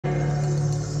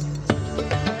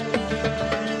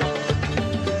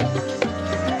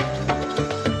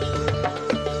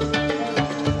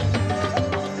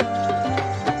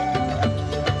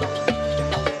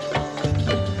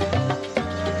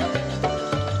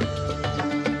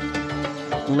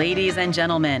Ladies and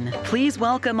gentlemen, please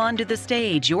welcome onto the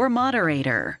stage your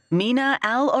moderator, Mina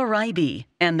Al-Oraibi,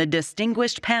 and the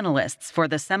distinguished panelists for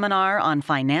the seminar on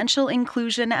financial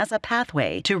inclusion as a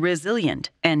pathway to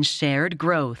resilient and shared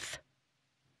growth.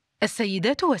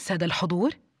 السيدات والسادة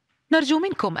الحضور، نرجو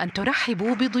منكم أن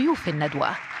ترحبوا بضيوف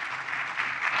الندوة.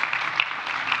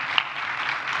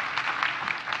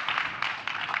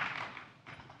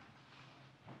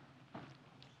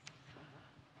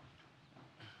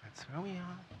 That's where we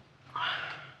are.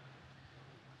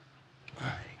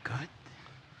 Very good.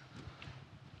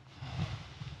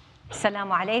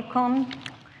 Assalamu alaikum.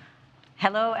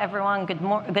 Hello, everyone.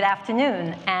 Good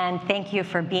afternoon, and thank you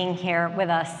for being here with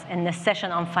us in this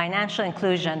session on financial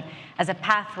inclusion as a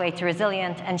pathway to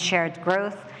resilient and shared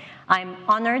growth. I'm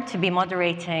honored to be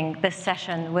moderating this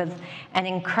session with an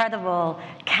incredible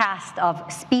cast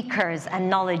of speakers and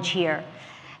knowledge here.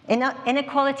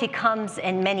 Inequality comes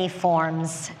in many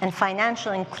forms, and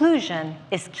financial inclusion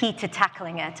is key to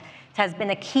tackling it. It has been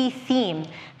a key theme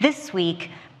this week,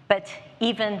 but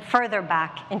even further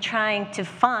back in trying to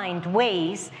find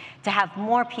ways to have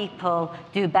more people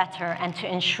do better and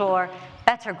to ensure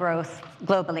better growth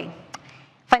globally.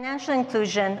 Financial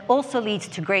inclusion also leads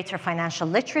to greater financial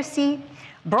literacy.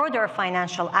 Broader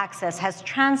financial access has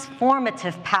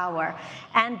transformative power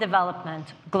and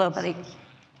development globally.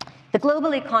 The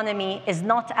global economy is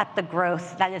not at the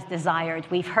growth that is desired.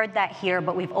 We've heard that here,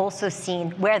 but we've also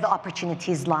seen where the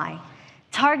opportunities lie.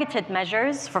 Targeted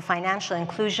measures for financial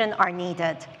inclusion are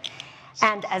needed.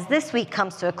 And as this week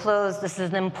comes to a close, this is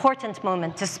an important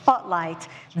moment to spotlight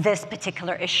this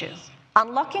particular issue.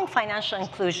 Unlocking financial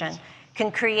inclusion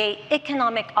can create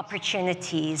economic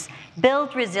opportunities,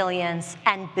 build resilience,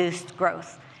 and boost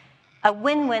growth. A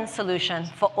win-win solution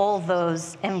for all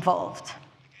those involved.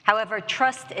 However,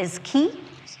 trust is key,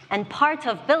 and part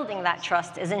of building that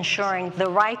trust is ensuring the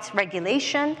right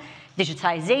regulation,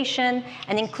 digitization,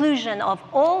 and inclusion of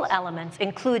all elements,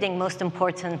 including, most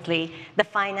importantly, the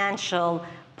financial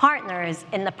partners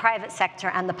in the private sector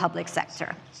and the public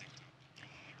sector.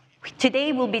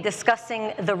 Today, we'll be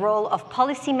discussing the role of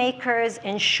policymakers,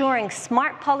 ensuring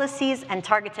smart policies and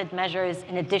targeted measures,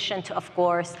 in addition to, of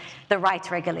course, the right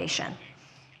regulation.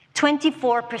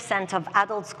 24% of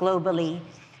adults globally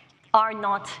are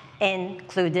not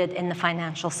included in the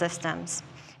financial systems.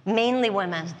 Mainly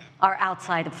women are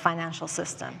outside of the financial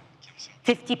system.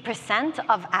 50%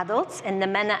 of adults in the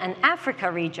MENA and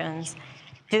Africa regions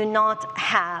do not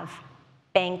have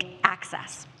bank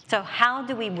access. So how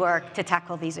do we work to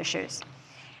tackle these issues?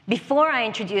 Before I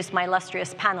introduce my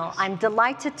illustrious panel, I'm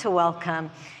delighted to welcome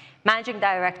Managing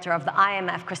Director of the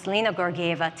IMF, Kristalina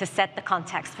Georgieva, to set the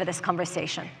context for this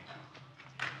conversation.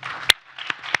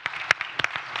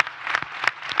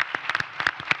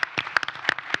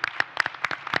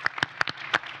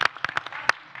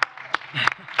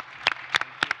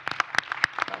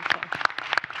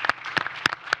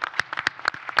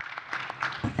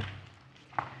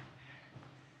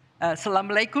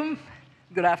 Assalamu alaikum.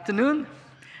 Good afternoon.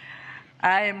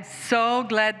 I am so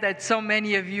glad that so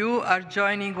many of you are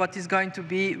joining what is going to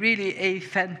be really a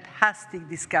fantastic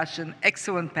discussion,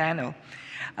 excellent panel.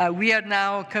 We are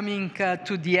now coming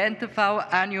to the end of our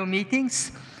annual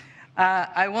meetings.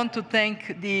 I want to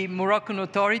thank the Moroccan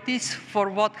authorities for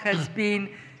what has been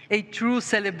a true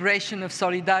celebration of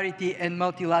solidarity and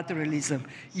multilateralism.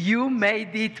 You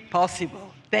made it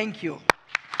possible. Thank you.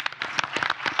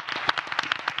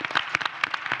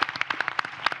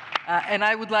 And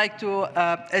I would like to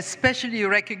especially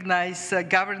recognize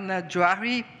Governor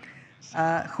Jouahri,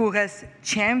 who has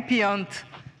championed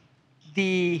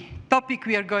the topic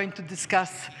we are going to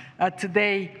discuss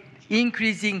today,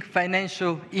 increasing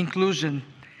financial inclusion.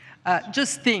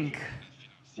 Just think,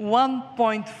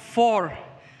 1.4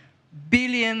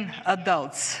 billion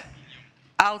adults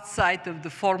outside of the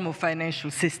formal financial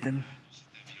system.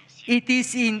 It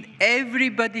is in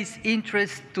everybody's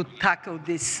interest to tackle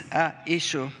this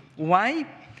issue. Why?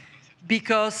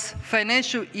 Because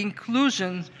financial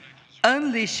inclusion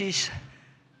unleashes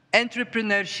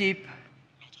entrepreneurship,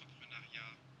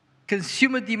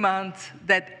 consumer demand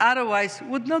that otherwise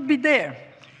would not be there,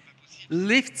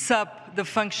 lifts up the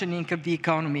functioning of the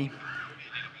economy.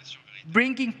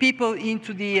 Bringing people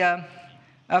into the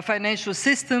financial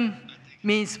system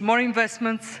means more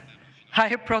investments,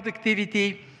 higher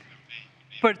productivity,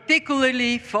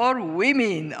 particularly for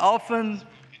women. Often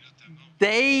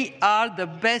they are the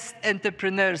best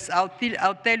entrepreneurs. I'll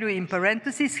tell you in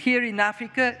parentheses, here in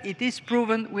Africa, it is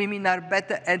proven women are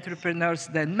better entrepreneurs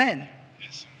than men.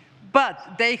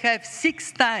 But they have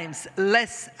 6 times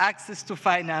less access to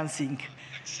financing.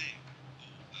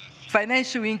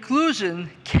 Financial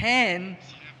inclusion can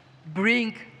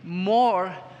bring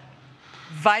more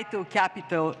vital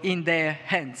capital in their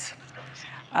hands.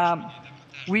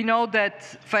 We know that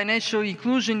financial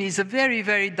inclusion is a very,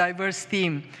 very diverse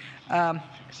theme.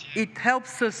 It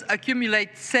helps us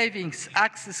accumulate savings,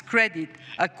 access credit,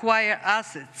 acquire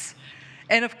assets.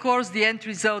 And of course, the end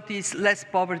result is less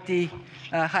poverty,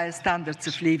 higher standards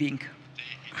of living.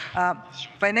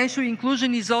 Financial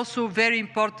inclusion is also very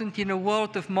important in a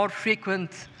world of more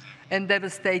frequent and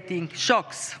devastating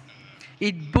shocks.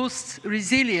 It boosts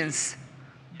resilience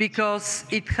because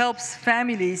it helps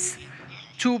families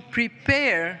to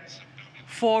prepare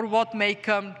for what may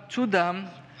come to them,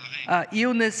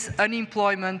 illness,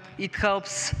 unemployment. It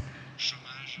helps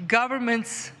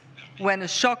governments, when a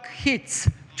shock hits,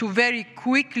 to very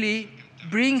quickly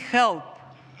bring help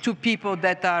to people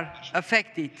that are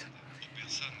affected.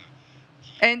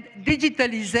 And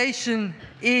digitalization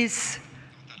is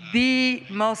the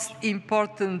most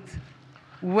important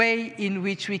way in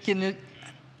which we can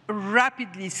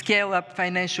rapidly scale up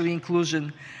financial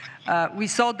inclusion. We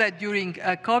saw that during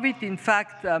COVID. In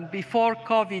fact, before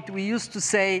COVID, we used to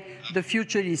say the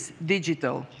future is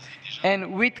digital.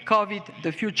 And with COVID,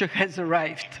 the future has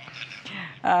arrived.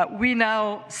 We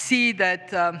now see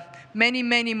that many,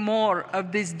 many more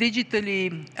of these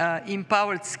digitally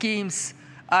empowered schemes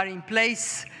are in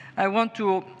place. I want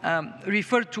to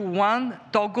refer to one,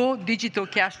 Togo, digital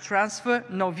cash transfer,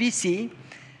 Novisi.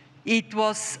 It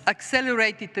was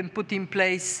accelerated and put in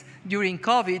place during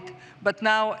COVID, but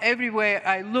now everywhere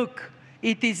I look,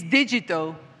 it is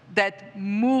digital that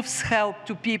moves help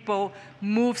to people,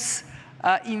 moves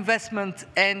investment,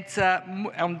 and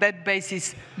on that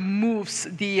basis moves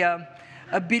the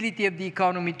ability of the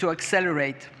economy to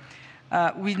accelerate.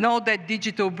 We know that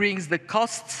digital brings the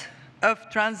costs of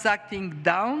transacting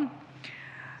down.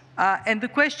 And the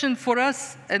question for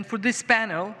us and for this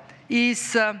panel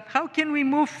is how can we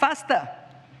move faster?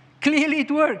 Clearly it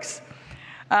works.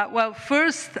 Well,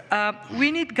 first,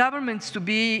 we need governments to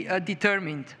be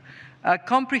determined.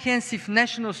 Comprehensive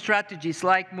national strategies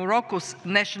like Morocco's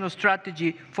national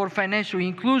strategy for financial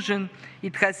inclusion,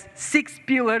 it has 6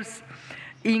 pillars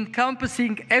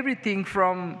encompassing everything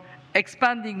from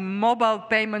expanding mobile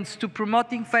payments to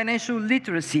promoting financial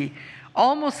literacy.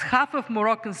 Almost half of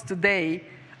Moroccans today,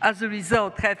 as a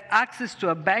result, have access to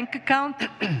a bank account.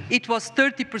 It was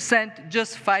 30%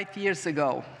 just 5 years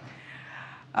ago.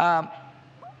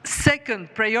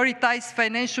 Second, prioritize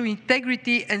financial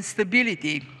integrity and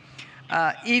stability.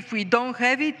 If we don't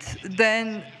have it,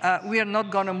 then we are not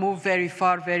going to move very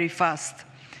far, very fast.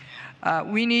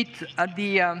 We need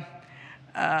the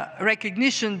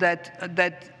recognition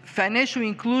that financial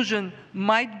inclusion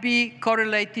might be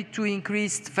correlated to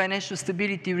increased financial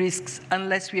stability risks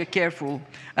unless we are careful,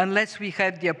 unless we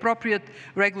have the appropriate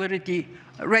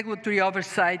regulatory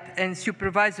oversight and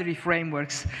supervisory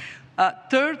frameworks.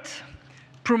 Third,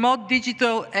 promote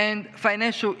digital and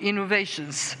financial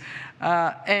innovations.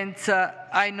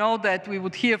 I know that we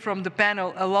would hear from the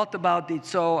panel a lot about it,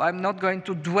 so I'm not going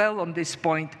to dwell on this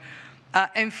point.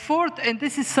 And fourth, and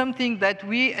this is something that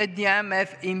we at the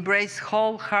IMF embrace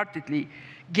wholeheartedly,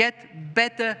 get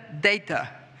better data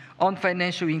on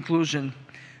financial inclusion.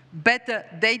 Better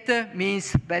data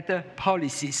means better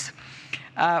policies.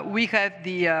 We have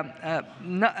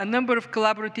a number of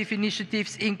collaborative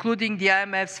initiatives, including the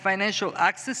IMF's Financial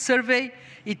Access Survey.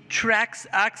 It tracks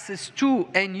access to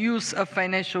and use of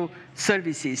financial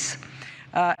services.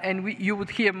 And you would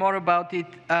hear more about it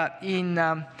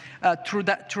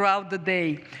throughout the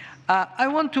day. I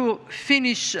want to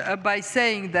finish by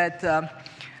saying that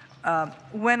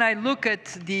when I look at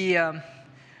the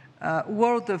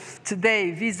world of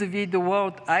today vis-a-vis the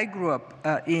world I grew up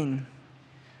in,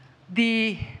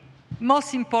 the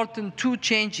most important 2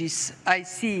 changes I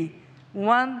see: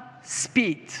 one,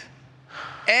 speed.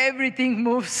 Everything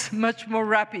moves much more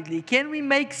rapidly. Can we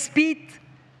make speed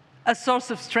a source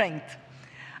of strength?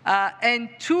 And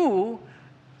 2,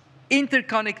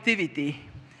 interconnectivity.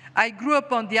 I grew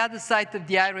up on the other side of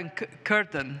the Iron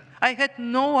Curtain. I had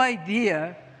no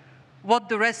idea what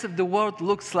the rest of the world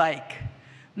looks like.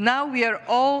 Now we are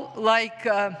all like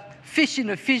fish in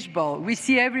a fishbowl. We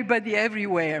see everybody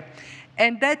everywhere.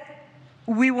 And that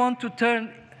we want to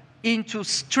turn into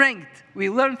strength. We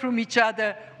learn from each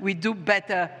other. We do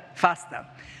better, faster.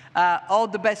 All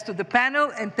the best to the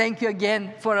panel, and thank you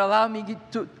again for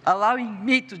allowing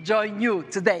me to join you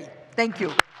today. Thank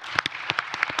you.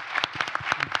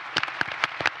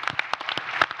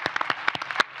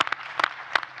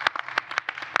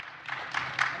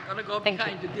 I'm going to go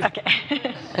behind you. Okay.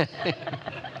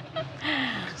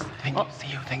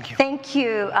 Thank you. Thank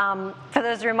you for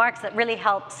those remarks that really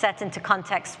help set into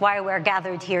context why we're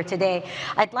gathered here today.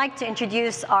 I'd like to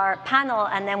introduce our panel,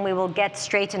 and then we will get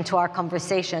straight into our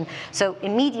conversation. So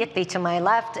immediately to my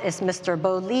left is Mr.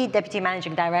 Bo Lee, Deputy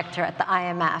Managing Director at the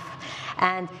IMF,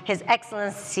 and His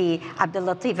Excellency Abdel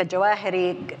Latif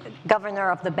Al-Jawahiri, Governor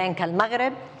of the Bank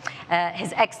Al-Maghrib,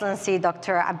 His Excellency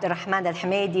Dr. Abdurrahman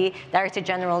Al-Hamidi, Director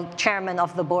General, Chairman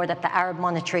of the Board at the Arab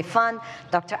Monetary Fund,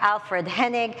 Dr. Alfred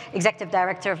Hennig, Executive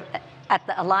Director at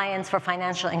the Alliance for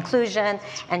Financial Inclusion,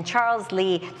 and Charles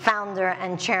Lee, Founder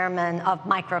and Chairman of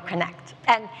MicroConnect.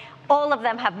 And all of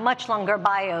them have much longer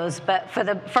bios, but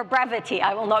for brevity,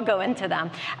 I will not go into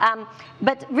them.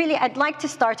 But really, I'd like to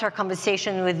start our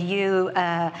conversation with you,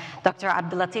 Dr.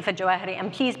 Abdel Latif Al-Jawahiri.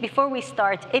 And please, before we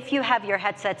start, if you have your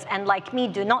headsets and, like me,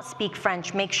 do not speak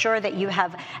French, make sure that you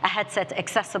have a headset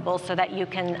accessible so that you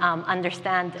can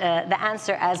understand the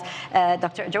answer, as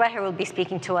Dr. Al-Jawahiri will be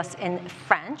speaking to us in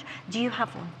French. Do you have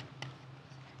one?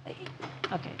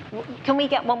 Okay. Can we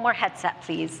get one more headset,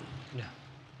 please? Yeah.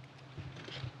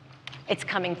 It's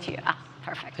coming to you. Ah,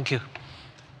 perfect. Thank you.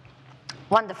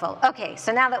 Wonderful. Okay,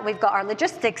 so now that we've got our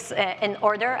logistics in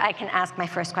order, I can ask my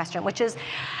first question, which is,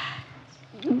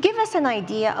 give us an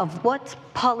idea of what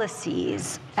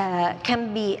policies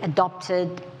can be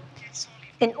adopted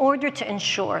in order to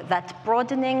ensure that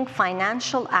broadening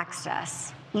financial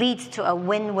access leads to a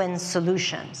win-win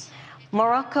solution.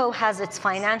 Morocco has its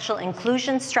financial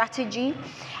inclusion strategy,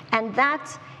 and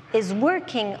that is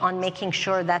working on making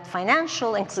sure that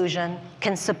financial inclusion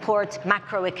can support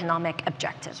macroeconomic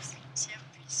objectives.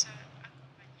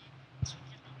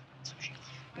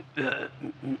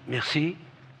 Merci.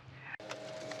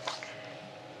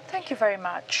 Thank you very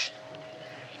much.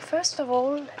 First of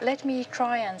all, let me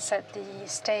try and set the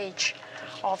stage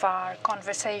of our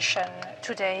conversation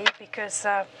today, because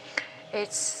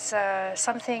it's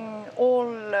something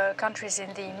all countries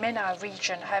in the MENA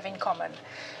region have in common.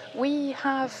 We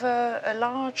have a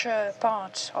large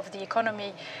part of the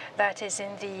economy that is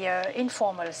in the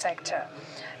informal sector.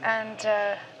 And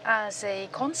as a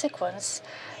consequence,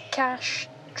 cash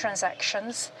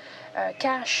transactions,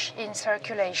 cash in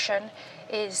circulation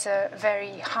is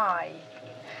very high.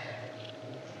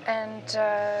 And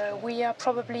we are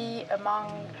probably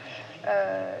among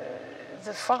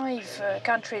the 5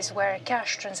 countries where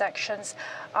cash transactions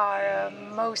are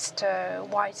most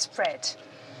widespread.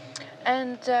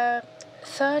 And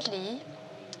thirdly,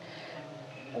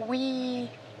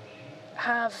 we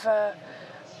have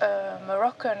a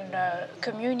Moroccan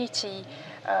community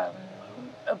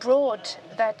abroad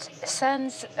that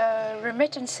sends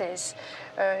remittances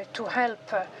to help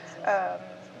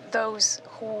those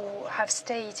who have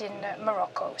stayed in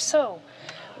Morocco. So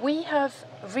we have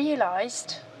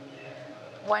realized,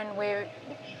 when we're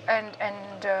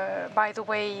by the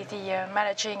way, the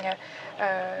managing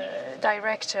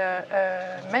director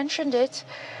mentioned it,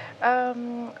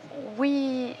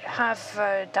 we have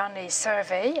done a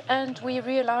survey, and we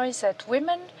realized that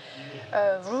women,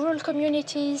 rural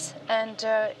communities, and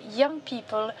young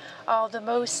people are the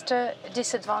most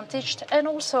disadvantaged, and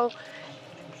also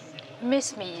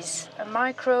MISMEs,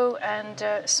 micro and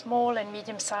small and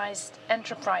medium-sized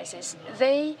enterprises.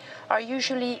 They are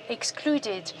usually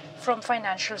excluded from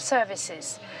financial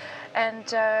services. And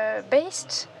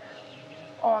based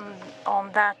on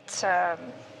that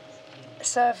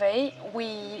survey,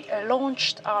 we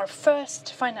launched our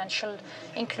first financial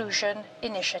inclusion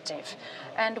initiative.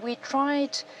 And we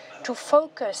tried to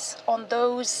focus on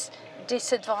those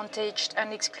disadvantaged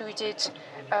and excluded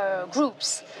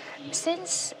groups.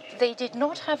 Since they did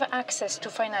not have access to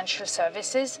financial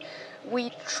services,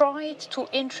 we tried to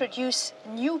introduce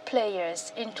new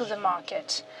players into the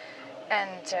market.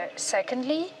 And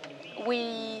secondly,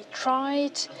 we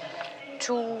tried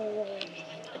to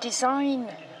design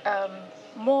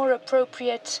more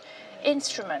appropriate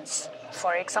instruments.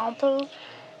 For example,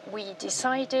 we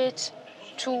decided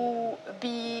to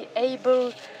be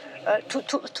able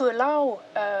to allow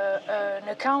an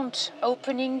account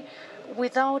opening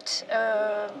without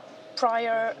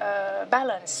prior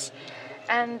balance.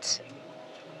 And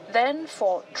then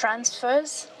for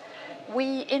transfers,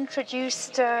 we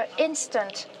introduced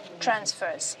instant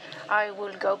transfers. I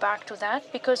will go back to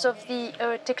that because of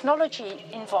the technology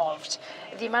involved.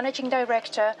 The managing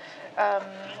director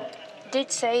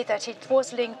did say that it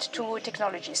was linked to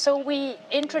technology. So we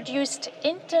introduced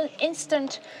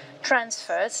instant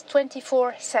transfers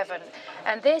 24/7,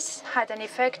 and this had an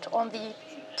effect on the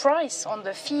price, on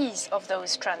the fees of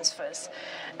those transfers.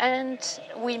 And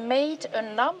we made a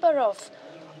number of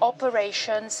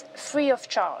operations free of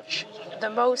charge, the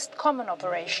most common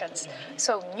operations.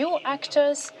 So new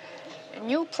actors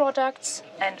new products,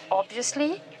 and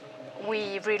obviously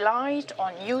we relied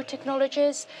on new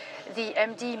technologies. The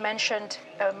MD mentioned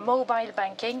mobile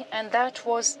banking, and that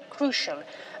was crucial.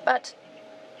 But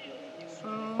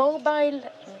mobile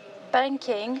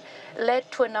banking led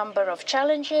to a number of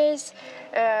challenges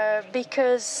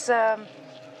because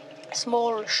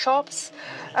small shops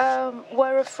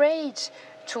were afraid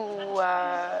to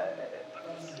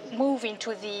move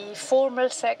into the formal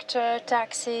sector,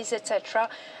 taxis, etc.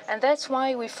 And that's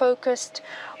why we focused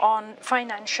on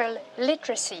financial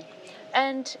literacy.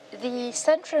 And the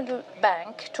central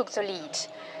bank took the lead.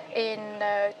 In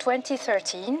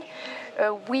 2013,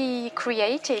 we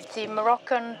created the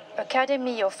Moroccan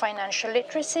Academy of Financial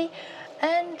Literacy,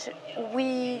 and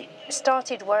we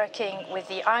started working with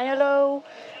the ILO,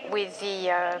 with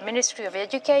the Ministry of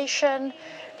Education,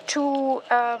 to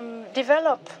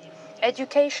develop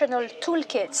educational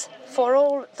toolkits for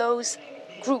all those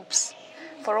groups,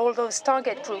 for all those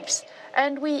target groups.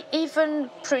 And we even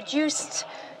produced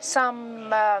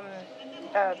some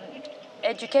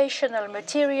educational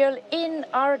material in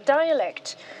our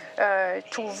dialect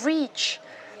to reach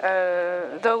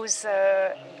those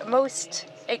most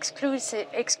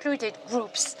excluded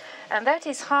groups. And that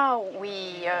is how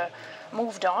we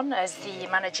moved on, as the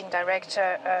managing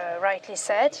director rightly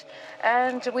said,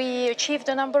 and we achieved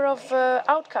a number of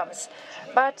outcomes.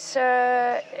 But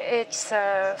it's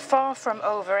far from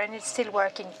over, and it's still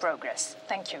work in progress.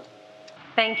 Thank you.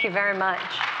 Thank you very much.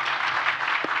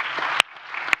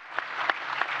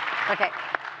 Okay.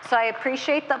 So I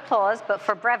appreciate the applause, but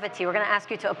for brevity, we're going to ask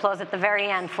you to applause at the very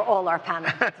end for all our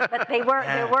panelists. But they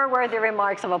were worthy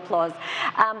remarks of applause.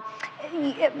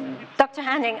 Dr.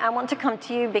 Hanning, I want to come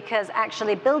to you because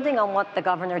actually building on what the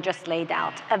governor just laid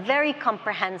out, a very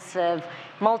comprehensive,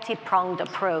 multi-pronged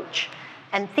approach,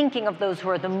 and thinking of those who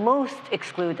are the most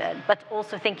excluded, but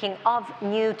also thinking of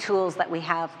new tools that we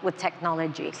have with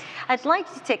technology. I'd like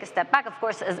to take a step back, of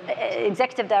course, as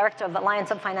Executive Director of the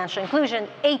Alliance on Financial Inclusion,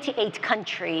 88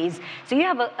 countries. So you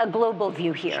have a global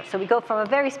view here. So we go from a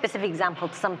very specific example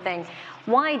to something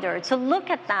wider to look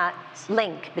at that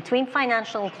link between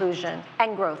financial inclusion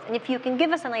and growth. And if you can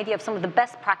give us an idea of some of the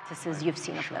best practices you've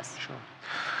seen of this. Sure.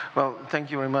 Well, thank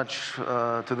you very much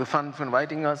to the fund for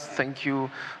inviting us. Thank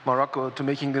you, Morocco, to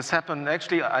making this happen.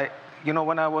 Actually,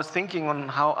 when I was thinking on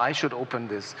how I should open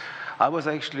this, I was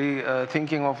actually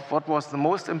thinking of what was the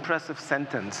most impressive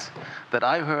sentence that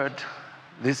I heard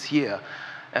this year.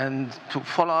 And to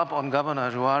follow up on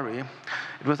Governor Jouari,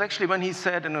 it was actually when he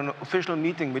said in an official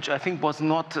meeting, which I think was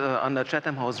not under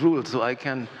Chatham House rules, so I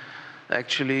can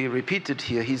actually repeat it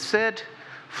here. He said,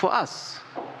 for us,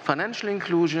 financial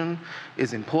inclusion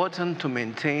is important to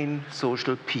maintain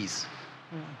social peace.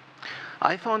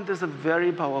 I found this a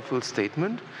very powerful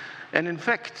statement. And in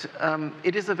fact,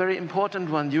 it is a very important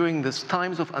one during these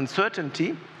times of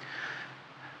uncertainty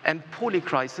and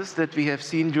polycrisis that we have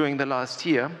seen during the last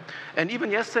year. And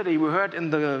even yesterday, we heard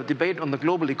in the debate on the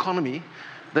global economy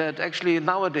that actually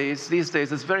nowadays, these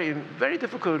days, it's very, very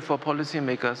difficult for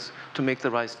policymakers to make the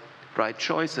right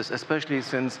choices, especially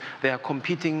since there are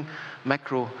competing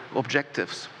macro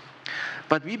objectives.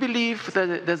 But we believe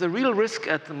that there's a real risk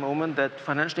at the moment that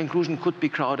financial inclusion could be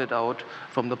crowded out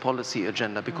from the policy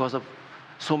agenda because of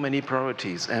so many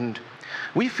priorities. And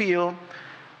we feel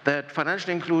that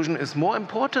financial inclusion is more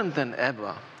important than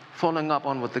ever, following up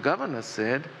on what the governor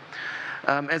said,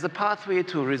 as a pathway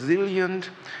to a resilient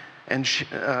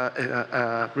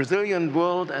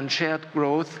world and shared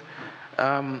growth.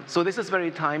 So this is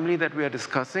very timely that we are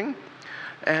discussing.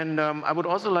 And I would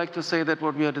also like to say that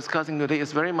what we are discussing today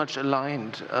is very much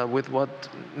aligned with what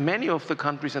many of the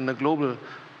countries in the global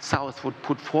South would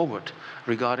put forward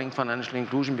regarding financial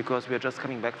inclusion, because we are just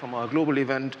coming back from our global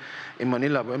event in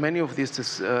Manila, where many of these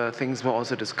things were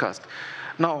also discussed.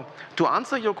 Now, to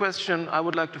answer your question, I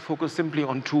would like to focus simply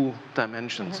on two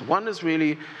dimensions. Mm-hmm. One is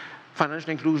really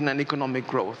financial inclusion and economic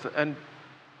growth. And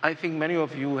I think many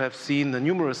of you have seen the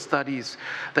numerous studies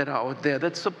that are out there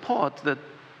that support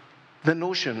the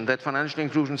notion that financial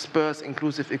inclusion spurs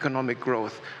inclusive economic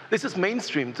growth. This is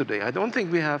mainstream today. I don't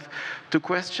think we have to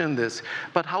question this.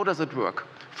 But how does it work?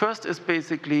 First is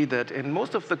basically that in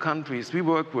most of the countries we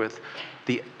work with,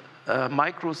 the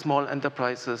micro, small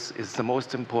enterprises is the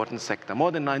most important sector,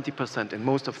 more than 90% in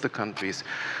most of the countries.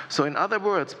 So in other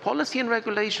words, policy and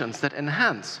regulations that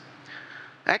enhance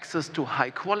access to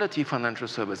high-quality financial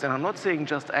service, and I'm not saying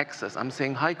just access, I'm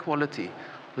saying high-quality,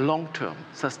 long-term,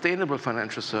 sustainable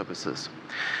financial services.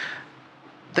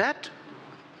 That,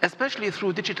 especially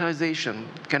through digitization,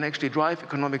 can actually drive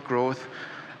economic growth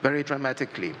very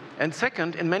dramatically. And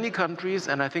second, in many countries,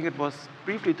 and I think it was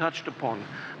briefly touched upon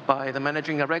by the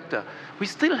managing director, we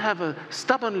still have a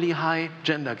stubbornly high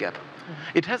gender gap.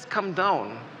 It has come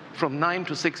down from 9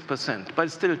 to 6%, but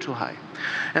it's still too high.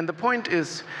 And the point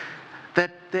is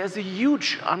that there's a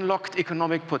huge unlocked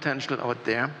economic potential out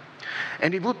there,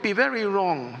 and it would be very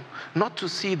wrong not to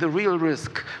see the real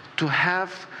risk to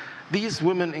have these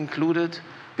women included,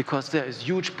 because there is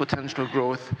huge potential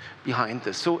growth behind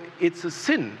this. So it's a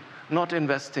sin not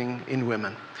investing in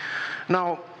women.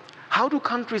 Now, how do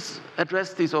countries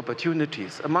address these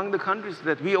opportunities? Among the countries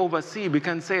that we oversee, we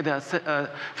can say there are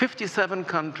 57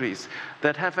 countries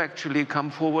that have actually come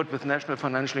forward with national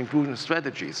financial inclusion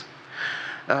strategies,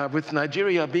 with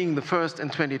Nigeria being the first in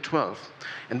 2012.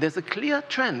 And there's a clear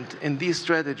trend in these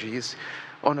strategies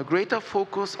on a greater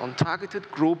focus on targeted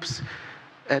groups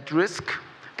at risk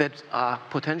that are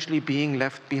potentially being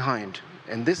left behind.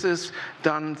 And this is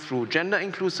done through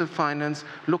gender-inclusive finance,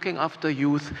 looking after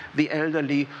youth, the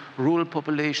elderly, rural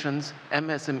populations,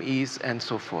 MSMEs, and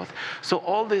so forth. So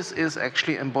all this is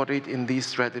actually embodied in these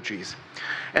strategies.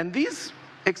 And these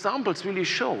examples really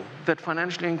show that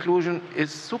financial inclusion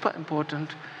is super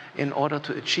important in order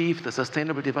to achieve the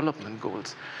Sustainable Development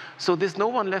Goals. So this no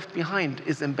one left behind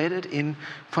is embedded in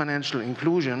financial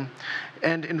inclusion.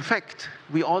 And in fact,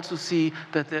 we also see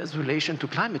that there's relation to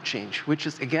climate change, which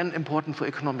is again important for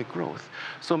economic growth.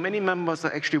 So many members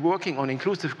are actually working on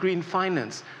inclusive green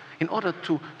finance in order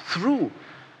to, through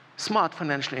smart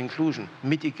financial inclusion,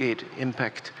 mitigate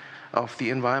impact of the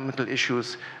environmental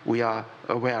issues we are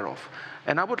aware of.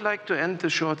 And I would like to end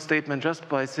the short statement just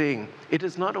by saying it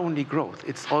is not only growth,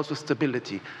 it's also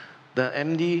stability. The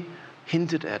MD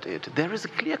hinted at it. There is a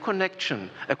clear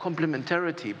connection, a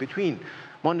complementarity between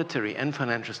monetary and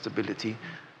financial stability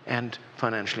and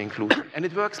financial inclusion. And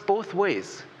it works both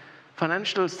ways.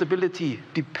 Financial stability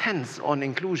depends on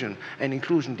inclusion, and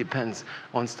inclusion depends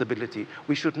on stability.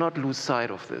 We should not lose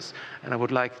sight of this. And I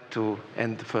would like to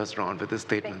end the first round with this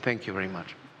statement. Thank you very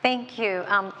much. Thank you.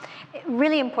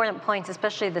 Really important points,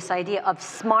 especially this idea of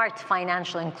smart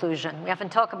financial inclusion. We often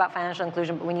talk about financial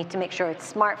inclusion, but we need to make sure it's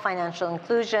smart financial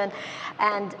inclusion.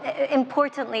 And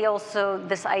importantly, also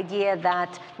this idea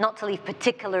that not to leave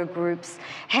particular groups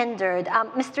hindered.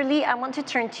 Mr. Lee, I want to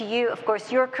turn to you. Of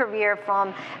course, your career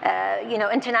from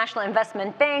international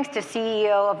investment banks to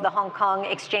CEO of the Hong Kong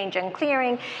Exchange and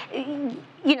Clearing.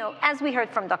 As we heard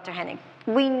from Dr. Hennig,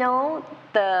 we know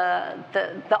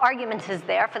the argument is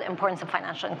there for the importance of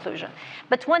financial inclusion.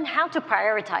 But one, how to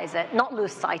prioritize it, not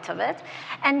lose sight of it.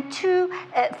 And two,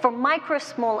 for micro,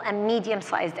 small, and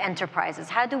medium-sized enterprises,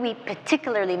 how do we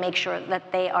particularly make sure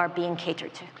that they are being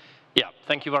catered to? Yeah,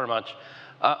 thank you very much.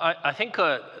 I think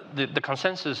the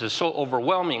consensus is so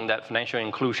overwhelming that financial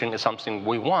inclusion is something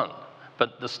we want.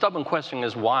 But the stubborn question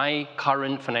is why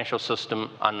current financial systems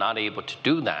are not able to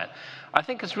do that. I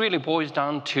think it really boils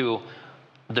down to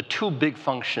the two big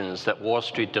functions that Wall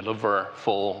Street deliver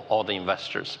for all the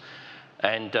investors.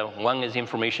 And one is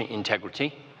information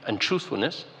integrity and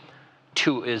truthfulness.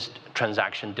 Two is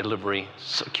transaction delivery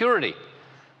security.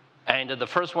 And the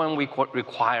first one, we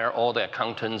require all the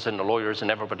accountants and the lawyers and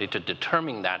everybody to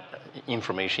determine that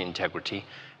information integrity.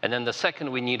 And then the second,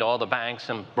 we need all the banks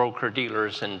and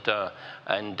broker-dealers and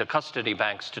the custody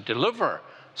banks to deliver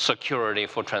security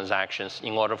for transactions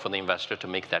in order for the investor to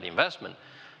make that investment.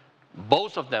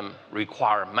 Both of them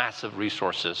require massive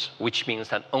resources, which means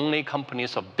that only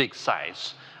companies of big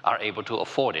size are able to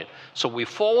afford it. So we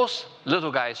force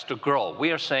little guys to grow.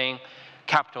 We are saying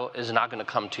capital is not going to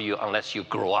come to you unless you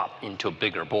grow up into a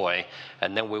bigger boy,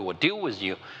 and then we will deal with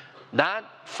you. That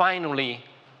finally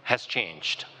has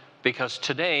changed, because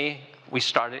today we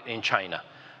started in China.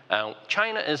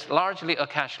 China is largely a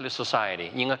cashless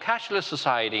society. In a cashless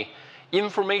society,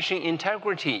 information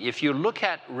integrity, if you look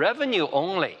at revenue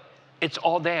only, it's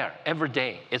all there every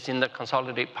day. It's in the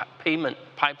consolidated payment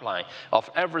pipeline of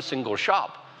every single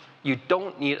shop. You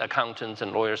don't need accountants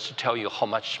and lawyers to tell you how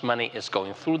much money is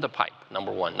going through the pipe,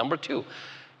 number one. Number two,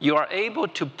 you are able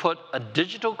to put a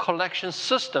digital collection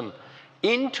system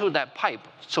into that pipe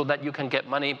so that you can get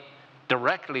money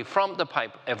directly from the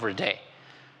pipe every day.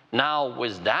 Now,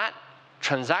 with that,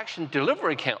 transaction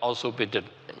delivery can also be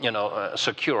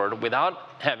secured without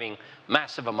having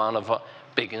massive amount of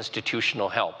big institutional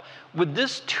help. With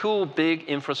this two big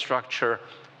infrastructure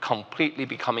completely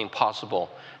becoming possible,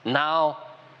 now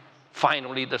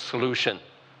finally the solution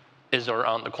is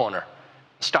around the corner.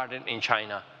 Started in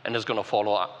China and is going to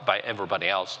follow up by everybody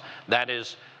else. That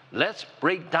is, let's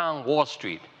break down Wall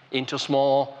Street into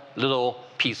small little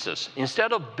pieces.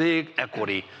 Instead of big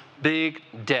equity, big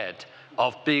debt,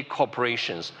 of big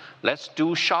corporations. Let's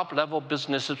do shop-level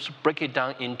businesses, break it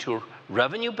down into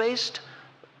revenue-based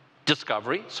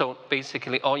discovery. So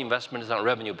basically, all investment is on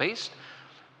revenue-based.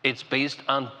 It's based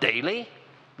on daily,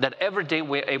 that every day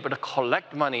we're able to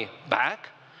collect money back,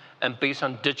 and based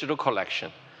on digital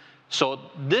collection. So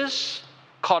this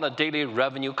called a daily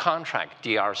revenue contract,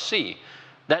 DRC,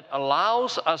 that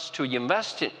allows us to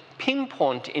invest in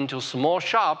pinpoint into small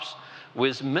shops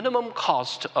with minimum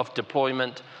cost of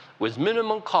deployment, with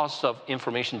minimum cost of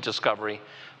information discovery.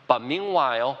 But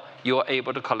meanwhile, you're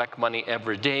able to collect money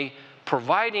every day,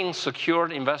 providing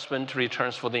secured investment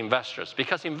returns for the investors.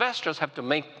 Because investors have to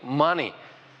make money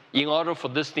in order for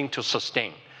this thing to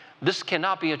sustain. This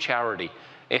cannot be a charity.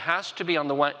 It has to be on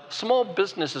the one. Small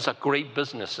businesses are great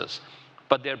businesses,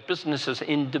 but their businesses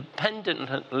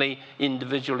independently,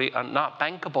 individually are not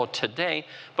bankable today.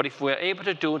 But if we're able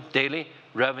to do daily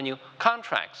revenue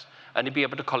contracts and to be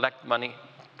able to collect money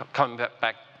coming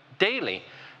back daily,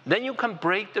 then you can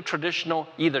break the traditional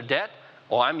either debt,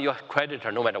 or I'm your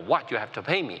creditor, no matter what, you have to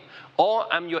pay me. Or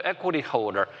I'm your equity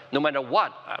holder, no matter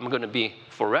what, I'm going to be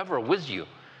forever with you.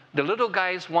 The little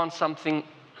guys want something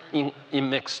in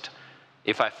mixed.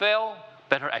 If I fail,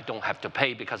 better I don't have to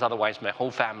pay, because otherwise my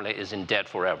whole family is in debt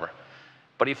forever.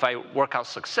 But if I work out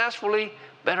successfully,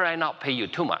 better I not pay you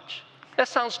too much. That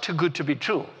sounds too good to be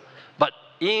true. But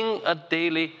in a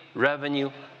daily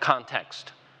revenue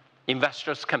context,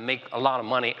 investors can make a lot of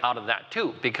money out of that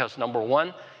too, because number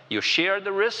one, you share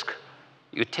the risk,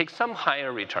 you take some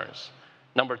higher returns.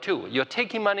 Number two, you're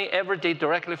taking money every day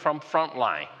directly from front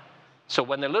line. So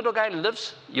when the little guy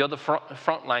lives, you're the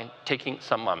front line taking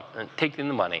taking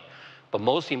the money. But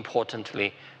most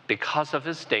importantly, because of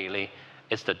his daily,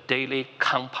 it's the daily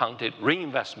compounded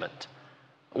reinvestment.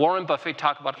 Warren Buffett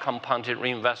talked about compounded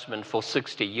reinvestment for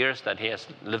 60 years, that he has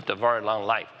lived a very long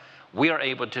life. We are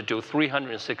able to do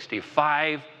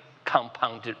 365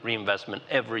 compounded reinvestment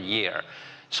every year.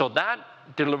 So that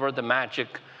delivered the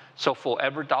magic. So for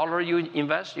every dollar you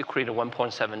invest, you create a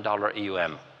 $1.7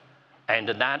 AUM. And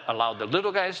that allowed the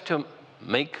little guys to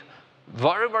make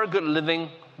very, very good living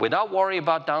without worry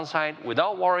about downside,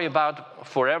 without worry about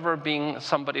forever being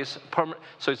somebody's permanent.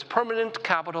 So it's permanent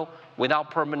capital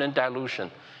without permanent dilution.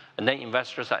 And then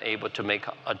investors are able to make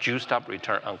a juiced up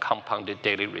return on compounded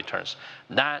daily returns.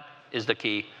 That is the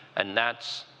key, and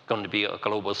that's going to be a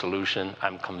global solution.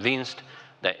 I'm convinced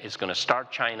that it's going to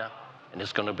start China, and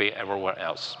it's going to be everywhere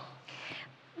else.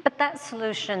 But that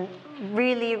solution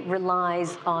really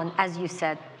relies on, as you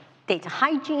said, data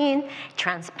hygiene,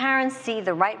 transparency,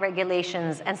 the right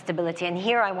regulations, and stability. And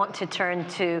here I want to turn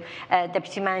to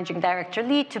Deputy Managing Director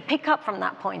Lee to pick up from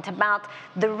that point about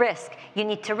the risk. You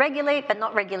need to regulate, but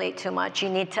not regulate too much. You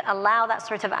need to allow that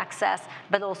sort of access,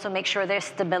 but also make sure there's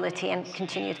stability and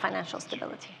continued financial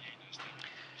stability.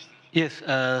 Yes,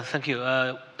 thank you.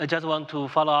 I just want to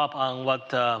follow up on what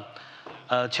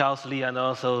Charles Lee and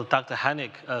also Dr.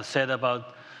 Hannick said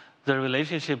about the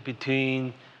relationship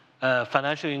between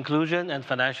financial inclusion and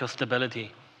financial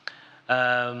stability.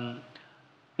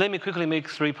 Let me quickly make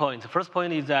 3 points. The first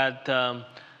point is that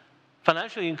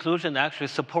financial inclusion actually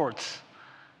supports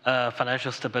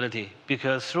financial stability,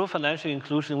 because through financial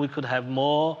inclusion, we could have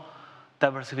more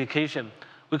diversification.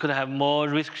 We could have more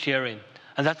risk sharing,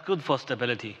 and that's good for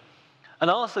stability. And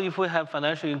also, if we have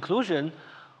financial inclusion,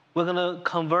 we're going to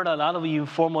convert a lot of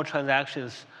informal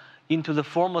transactions into the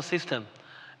formal system.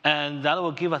 And that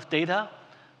will give us data,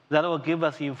 that will give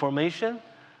us information,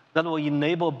 that will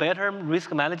enable better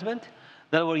risk management,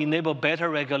 that will enable better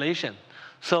regulation.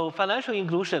 So financial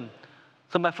inclusion,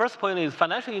 so my first point is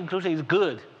financial inclusion is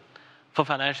good for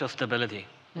financial stability.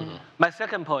 Mm-hmm. My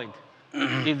second point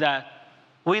is that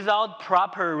without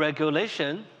proper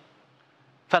regulation,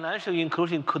 financial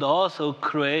inclusion could also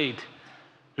create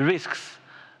risks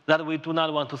that we do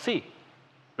not want to see,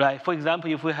 right? For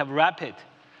example, if we have rapid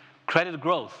credit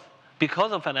growth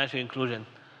because of financial inclusion,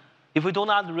 if we do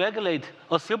not regulate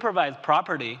or supervise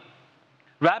properly,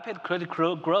 rapid credit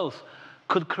growth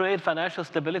could create financial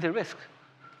stability risk.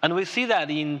 And we see that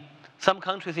in some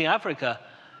countries in Africa.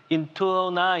 In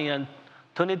 2009 and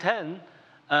 2010,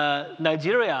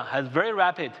 Nigeria has very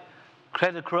rapid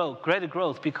credit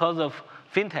growth because of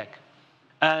fintech.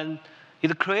 And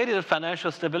it created a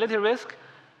financial stability risk.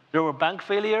 There were bank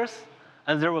failures,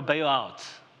 and there were bailouts.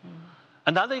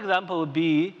 Another example would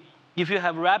be if you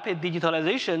have rapid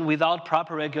digitalization without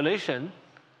proper regulation,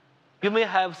 you may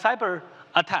have cyber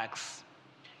attacks.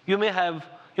 You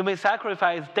may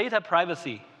sacrifice data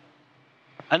privacy,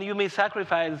 and you may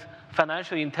sacrifice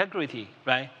financial integrity,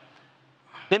 right?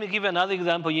 Let me give you another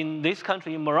example. In this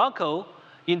country, in Morocco,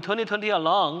 in 2020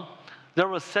 alone, there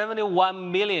were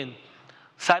 71 million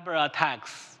cyber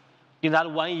attacks in that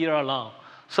 1 year alone.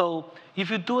 So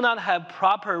if you do not have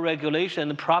proper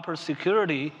regulation, proper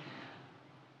security,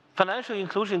 financial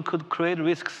inclusion could create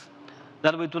risks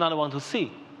that we do not want to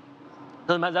see.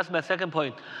 So that's my second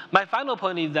point. My final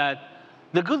point is that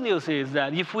the good news is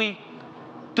that if we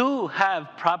do have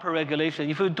proper regulation,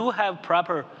 if we do have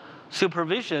proper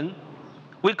supervision,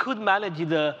 we could manage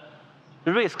the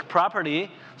risk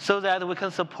properly so that we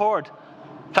can support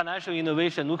financial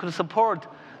innovation. We can support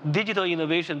digital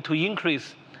innovation to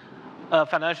increase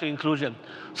financial inclusion.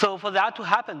 So for that to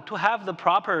happen, to have the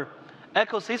proper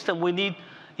ecosystem, we need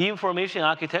information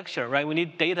architecture, right? We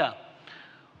need data.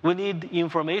 We need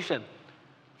information.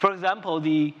 For example,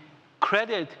 the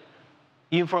credit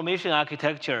information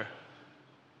architecture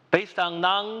based on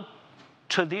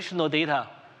non-traditional data,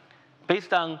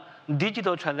 based on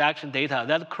digital transaction data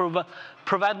that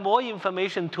provide more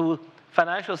information to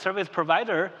financial service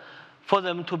provider for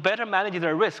them to better manage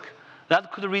their risk.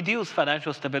 That could reduce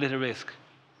financial stability risk.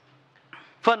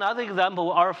 For another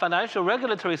example, our financial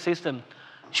regulatory system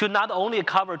should not only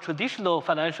cover traditional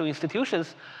financial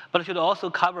institutions, but should also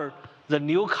cover the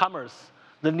newcomers,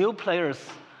 the new players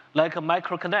like a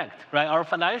macroeconomic, right? Our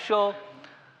financial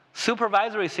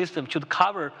supervisory system should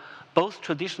cover both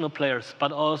traditional players,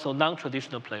 but also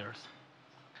non-traditional players.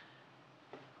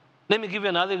 Let me give you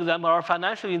another example. Our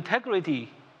financial integrity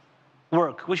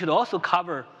work, we should also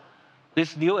cover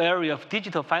this new area of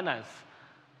digital finance,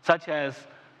 such as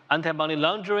anti-money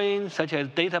laundering, such as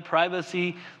data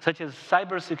privacy, such as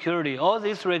cybersecurity. All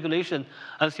these regulation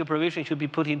and supervision should be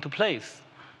put into place.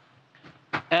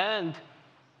 And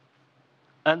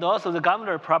also the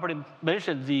governor properly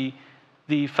mentioned the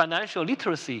financial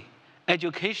literacy,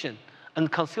 education, and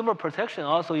consumer protection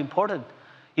are also important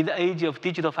in the age of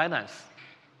digital finance.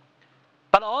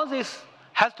 But all this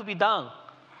has to be done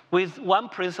with one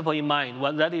principle in mind,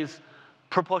 one that is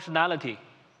proportionality.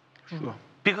 Sure.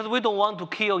 Because we don't want to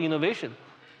kill innovation.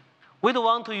 We don't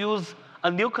want to use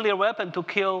a nuclear weapon to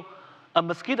kill a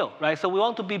mosquito, right? So we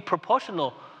want to be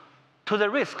proportional to the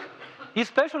risk,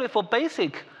 especially for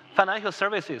basic financial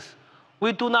services.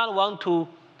 We do not want to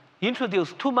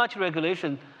introduce too much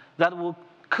regulation that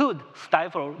could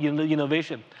stifle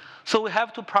innovation. So we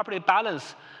have to properly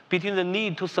balance between the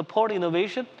need to support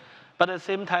innovation, but at the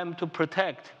same time to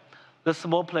protect the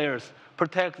small players,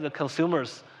 protect the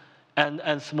consumers,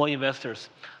 and small investors.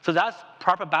 So that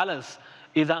proper balance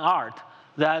is an art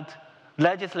that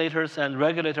legislators and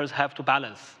regulators have to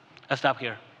balance. I stop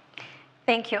here.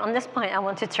 Thank you. On this point, I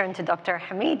want to turn to Dr.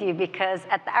 Hamidi, because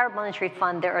at the Arab Monetary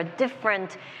Fund, there are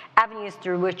different avenues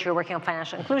through which you're working on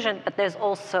financial inclusion, but there's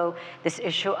also this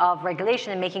issue of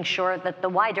regulation and making sure that the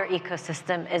wider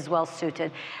ecosystem is well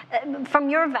suited. From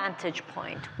your vantage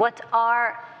point, what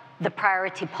are the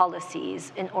priority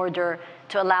policies in order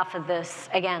to allow for this,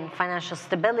 again, financial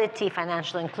stability,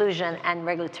 financial inclusion, and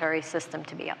regulatory system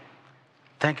to be up?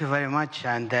 Thank you very much,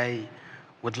 and I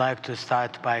would like to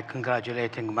start by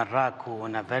congratulating Morocco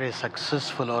on a very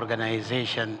successful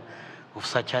organization of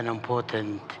such an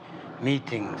important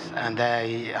meetings. And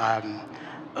I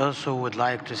also would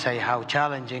like to say how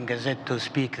challenging is it to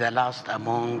speak the last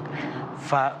among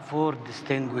four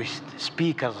distinguished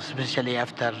speakers, especially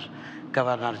after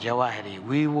Governor Jawahiri.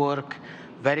 We work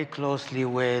very closely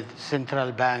with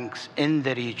central banks in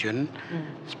the region,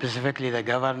 specifically the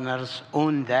governors,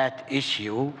 on that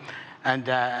issue. And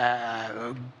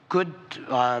good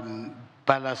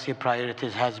policy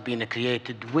priorities has been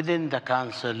created within the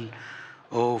Council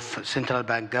of Central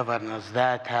Bank Governors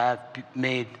that have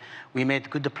we made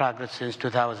good progress since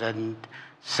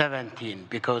 2017,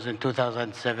 because in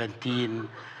 2017,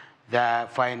 the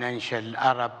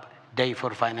Arab Day for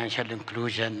Financial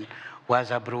Inclusion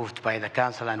was approved by the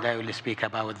Council, and I will speak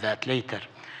about that later.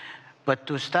 But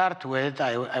to start with,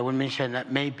 I will mention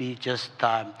that maybe just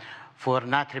for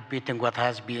not repeating what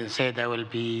has been said, I will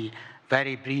be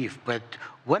very brief. But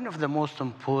one of the most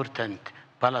important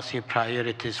policy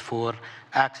priorities for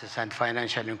access and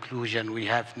financial inclusion we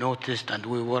have noticed, and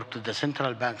we work with the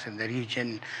central banks in the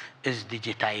region, is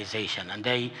digitization. And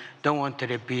I don't want to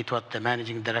repeat what the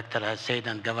managing director has said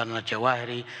and Governor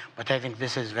Jawahiri, but I think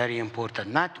this is very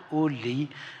important, not only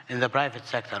in the private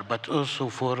sector, but also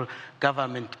for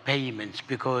government payments,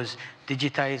 because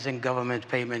digitizing government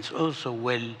payments also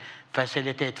will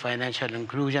facilitate financial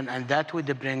inclusion, and that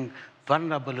would bring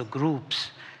vulnerable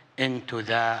groups into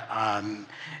the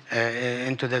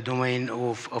domain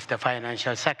of the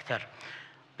financial sector,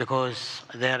 because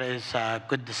there is a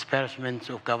good disbursement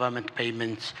of government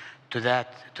payments to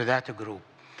that group.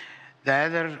 The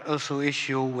other also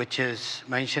issue which is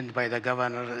mentioned by the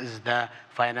governor is the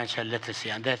financial literacy,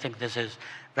 and I think this is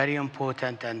very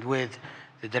important. And with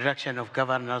the direction of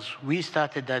governors, we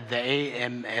started at the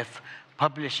IMF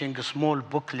publishing small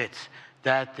booklets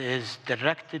that is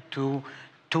directed to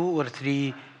 2 or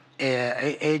 3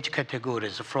 age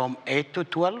categories, from 8 to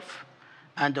 12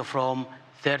 and from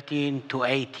 13 to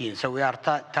 18. So we are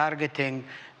targeting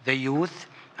the youth,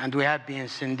 and we have been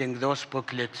sending those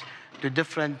booklets to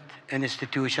different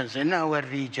institutions in our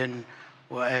region,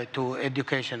 to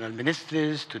educational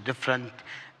ministries, to different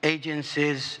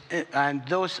agencies, and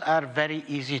those are very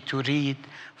easy to read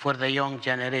for the young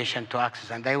generation to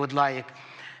access. And I would like,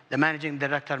 the managing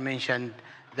director mentioned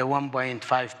the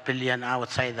 1.5 billion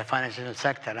outside the financial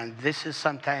sector, and this is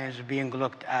sometimes being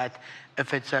looked at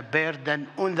if it's a burden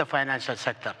on the financial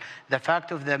sector. The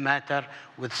fact of the matter,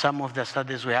 with some of the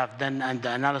studies we have done and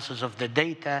the analysis of the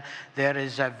data, there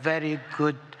is a very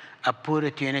good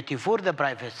opportunity for the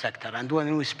private sector. And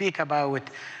when we speak about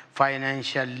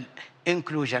financial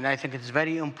inclusion, I think it's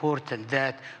very important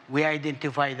that we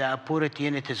identify the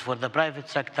opportunities for the private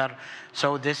sector,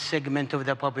 so this segment of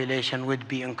the population would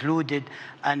be included,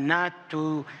 and not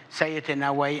to say it in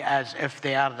a way as if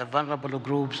they are the vulnerable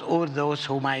groups or those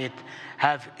who might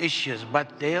have issues,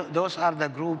 but those are the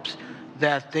groups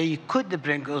that they could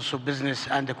bring also business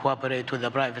and cooperate with the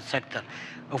private sector.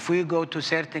 If we go to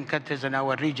certain countries in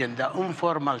our region, the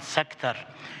informal sector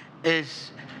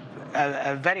is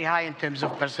very high in terms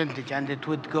of percentage, and it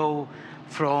would go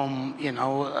from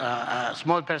a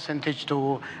small percentage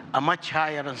to a much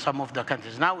higher in some of the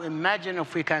countries. Now imagine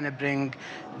if we can bring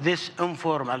this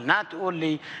informal, not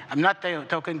only, I'm not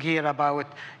talking here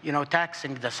about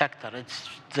taxing the sector. It's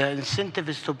the incentive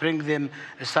is to bring them,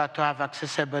 start to have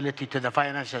accessibility to the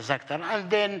financial sector, and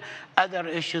then other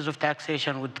issues of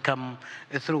taxation would come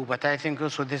through. But I think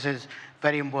also this is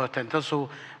very important. Also,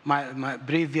 my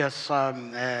previous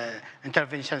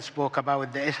intervention spoke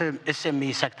about the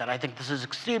SME sector. I think this is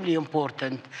extremely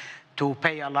important to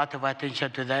pay a lot of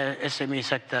attention to the SME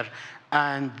sector,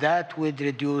 and that would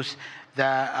reduce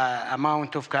the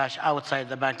amount of cash outside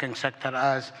the banking sector,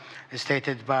 as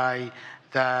stated by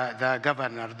the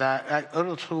governor.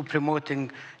 Also promoting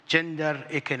gender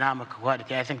economic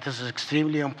equality. I think this is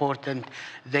extremely important.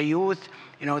 The youth,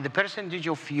 the percentage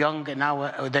of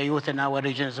the youth in our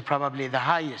region is probably the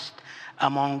highest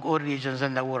among all regions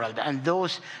in the world. And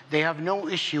they have no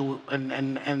issue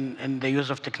in the use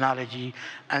of technology.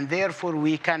 And therefore,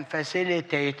 we can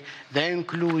facilitate the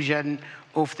inclusion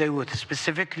of the youth,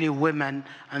 specifically women,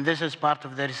 and this is part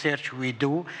of the research we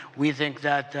do. We think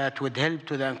that that would help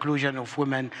to the inclusion of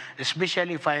women,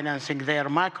 especially financing their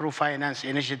microfinance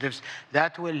initiatives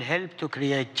that will help to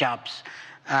create jobs.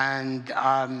 And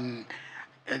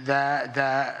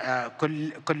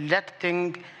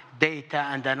collecting data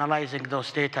and analyzing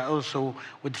those data also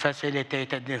would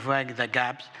facilitate identifying the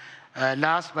gaps.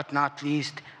 Last but not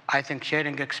least, I think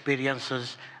sharing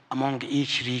experiences among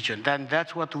each region. Then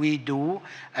that's what we do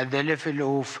at the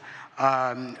level of,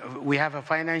 we have a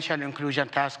financial inclusion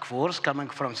task force coming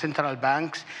from central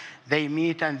banks. They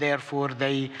meet and therefore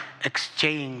they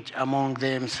exchange among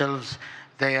themselves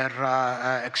their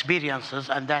experiences,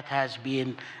 and that has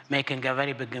been making a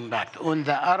very big impact. On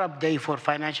the Arab Day for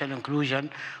Financial Inclusion,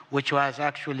 which was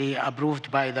actually approved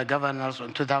by the governors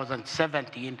in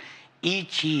 2017,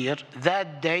 each year,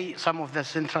 that day, some of the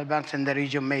central banks in the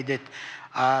region made it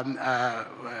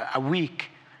a week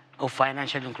of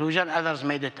financial inclusion. Others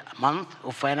made it a month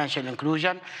of financial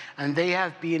inclusion. And they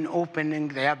have been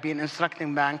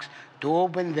instructing banks to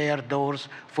open their doors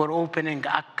for opening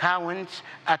accounts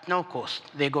at no cost.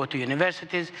 They go to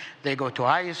universities, they go to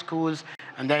high schools,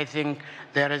 and I think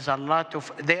there is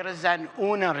an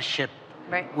ownership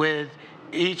with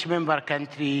each member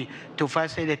country to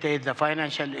facilitate the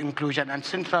financial inclusion, and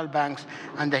central banks,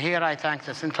 and here I thank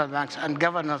the central banks and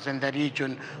governors in the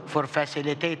region for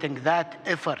facilitating that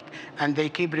effort. And they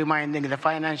keep reminding the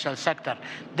financial sector,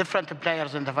 different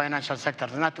players in the financial sector,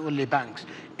 not only banks,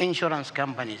 insurance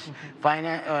companies,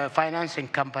 financing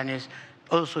companies,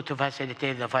 also to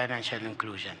facilitate the financial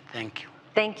inclusion. Thank you.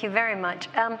 Thank you very much.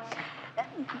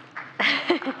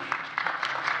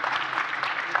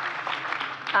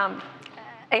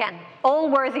 Again, all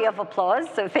worthy of applause,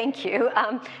 so thank you.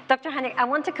 Dr. Hanek, I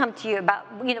want to come to you about,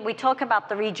 we talk about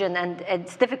the region, and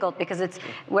it's difficult because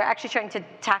we're actually trying to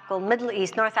tackle Middle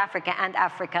East, North Africa, and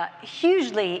Africa,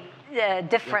 hugely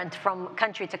different from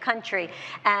country to country.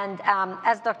 And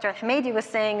as Dr. Hamedi was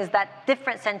saying, is that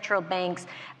different central banks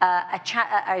are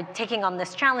taking on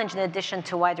this challenge in addition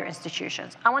to wider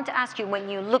institutions. I want to ask you, when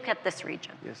you look at this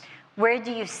region, where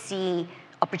do you see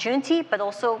opportunity, but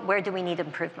also where do we need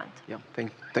improvement? Yeah,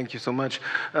 thank you so much.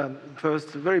 First,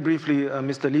 very briefly,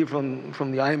 Mr. Lee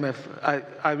from the IMF,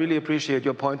 I really appreciate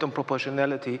your point on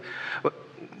proportionality.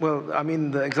 Well, I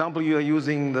mean, the example you are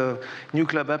using, the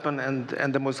nuclear weapon and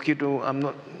the mosquito, I'm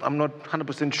not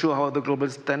 100% sure how the global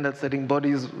standard setting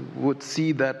bodies would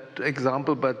see that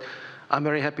example, but I'm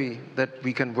very happy that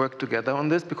we can work together on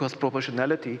this, because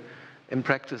proportionality in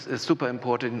practice is super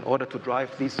important in order to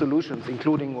drive these solutions,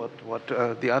 including what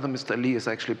the other Mr. Lee is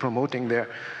actually promoting there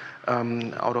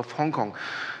out of Hong Kong.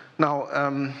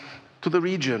 Now, to the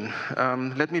region,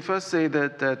 let me first say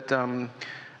that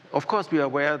of course, we are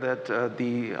aware that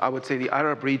I would say the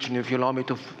Arab region, if you allow me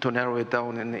to narrow it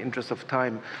down in the interest of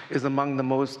time, is among the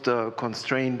most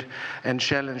constrained and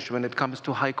challenged when it comes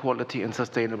to high quality and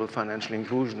sustainable financial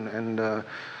inclusion. And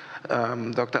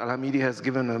Dr. Al-Hamidi has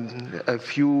given a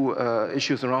few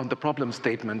issues around the problem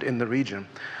statement in the region.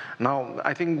 Now,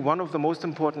 I think one of the most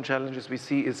important challenges we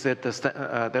see is that,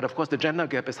 that of course, the gender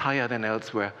gap is higher than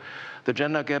elsewhere. The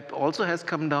gender gap also has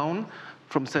come down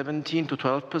from 17 to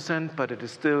 12%, but it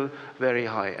is still very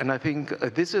high. And I think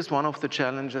this is one of the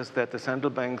challenges that the central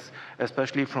banks,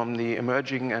 especially from the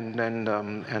emerging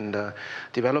and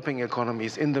developing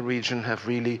economies in the region, have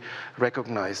really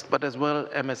recognized. But as well,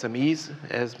 MSMEs,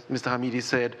 as Mr. Hamidi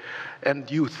said, and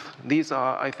youth. These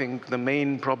are, I think, the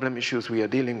main problem issues we are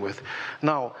dealing with.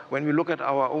 Now, when we look at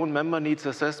our own member needs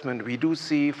assessment, we do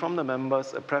see from the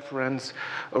members a preference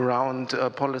around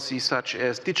policies such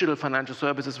as digital financial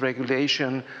services regulation,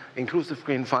 inclusive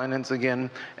green finance again,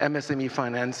 MSME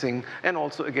financing, and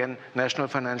also again, national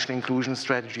financial inclusion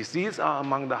strategies. These are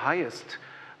among the highest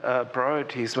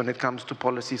priorities when it comes to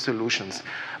policy solutions.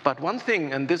 But one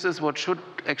thing, and this is what should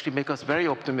actually make us very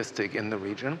optimistic in the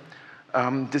region,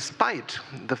 despite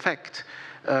the fact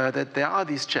that there are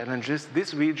these challenges,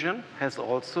 this region has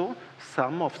also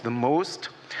some of the most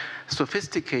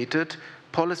sophisticated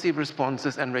policy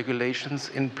responses and regulations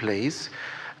in place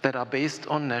that are based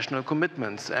on national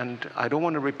commitments. And I don't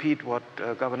want to repeat what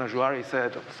Governor Jouari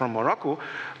said from Morocco,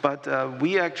 but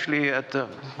we actually at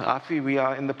AFI, we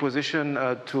are in the position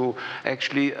to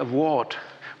actually award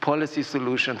policy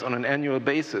solutions on an annual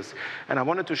basis. And I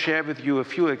wanted to share with you a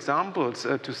few examples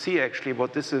to see actually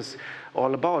what this is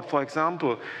all about. For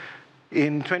example,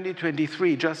 in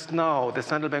 2023, just now, the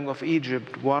Central Bank of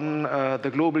Egypt won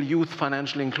the Global Youth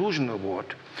Financial Inclusion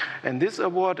Award. And this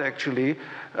award actually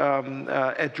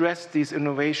addressed these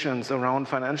innovations around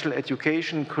financial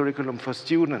education, curriculum for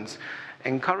students,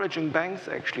 encouraging banks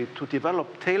actually to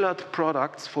develop tailored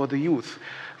products for the youth,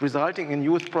 resulting in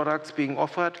youth products being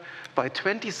offered by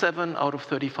 27 out of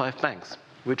 35 banks,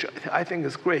 which I think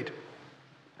is great.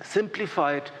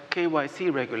 Simplified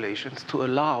KYC regulations to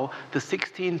allow the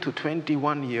 16 to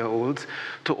 21-year-olds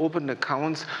to open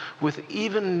accounts with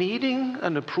even needing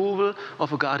an approval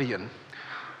of a guardian.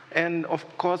 And of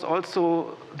course,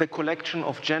 also the collection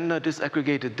of gender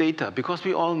disaggregated data, because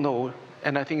we all know,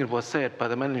 and I think it was said by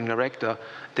the managing director,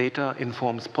 data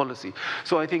informs policy.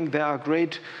 So I think there are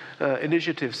great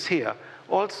initiatives here.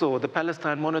 Also, the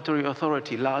Palestine Monetary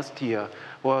Authority last year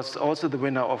was also the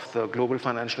winner of the Global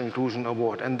Financial Inclusion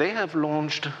Award. And they have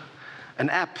launched an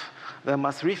app, the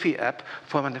Masrifi app,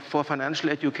 for financial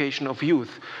education of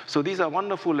youth. So these are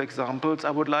wonderful examples.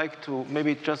 I would like to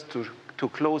maybe just to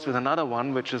close with another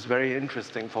one, which is very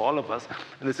interesting for all of us.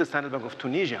 And this is Central Bank of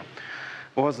Tunisia.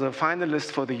 Was a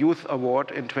finalist for the Youth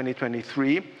Award in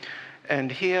 2023.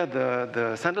 And here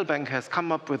the central bank has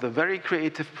come up with a very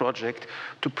creative project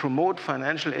to promote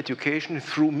financial education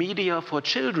through media for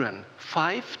children,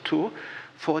 5 to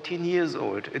 14 years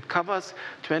old. It covers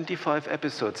 25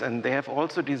 episodes, and they have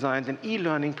also designed an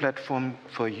e-learning platform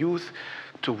for youth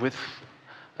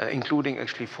including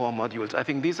actually 4 modules. I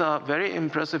think these are very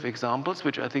impressive examples,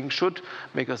 which I think should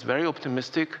make us very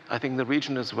optimistic. I think the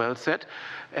region is well set,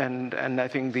 and I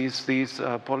think these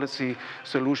policy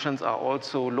solutions are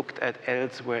also looked at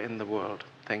elsewhere in the world.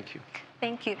 Thank you.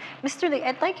 Thank you. Mr. Lee,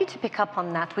 I'd like you to pick up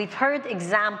on that. We've heard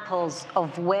examples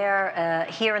of where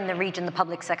here in the region the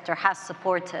public sector has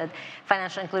supported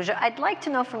financial inclusion. I'd like to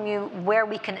know from you where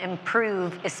we can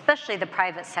improve, especially the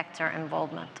private sector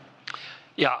involvement.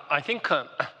 Yeah, I think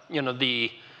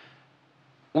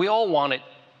we all wanted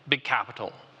big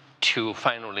capital to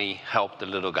finally help the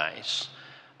little guys,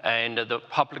 and the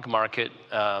public market.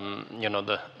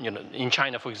 In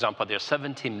China, for example, there are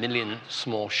 70 million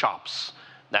small shops.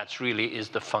 That really is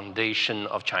the foundation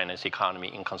of China's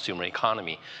economy and consumer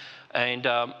economy, and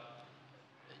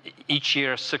each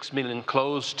year 6 million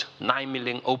closed, 9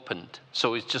 million opened.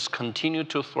 So it's just continued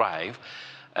to thrive,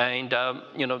 and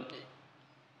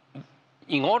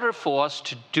in order for us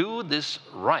to do this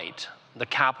right, the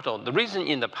capital, the reason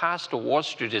in the past Wall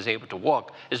Street is able to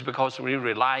work is because we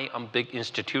rely on big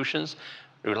institutions,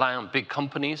 rely on big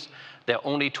companies. There are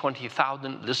only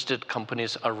 20,000 listed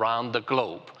companies around the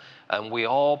globe. and we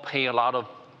all pay a lot of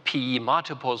PE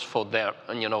multiples for their,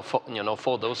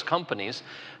 for those companies,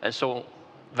 and so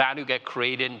value get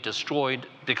created and destroyed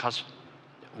because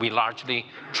we largely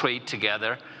trade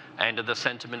together, and the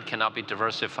sentiment cannot be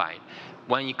diversified.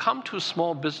 When you come to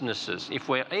small businesses, if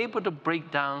we're able to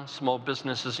break down small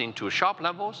businesses into shop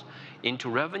levels, into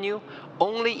revenue,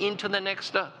 only into the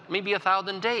next maybe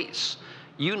 1,000 days,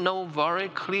 you know very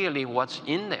clearly what's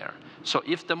in there. So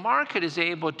if the market is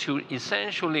able to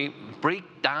essentially break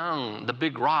down the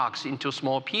big rocks into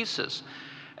small pieces,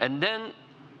 and then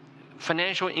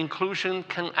financial inclusion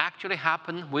can actually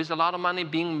happen with a lot of money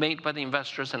being made by the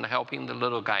investors and helping the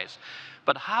little guys.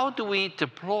 But how do we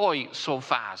deploy so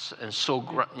fast and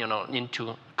so,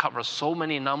 into cover so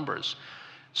many numbers?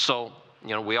 So,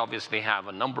 we obviously have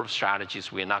a number of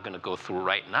strategies we're not going to go through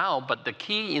right now, but the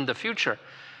key in the future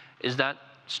is that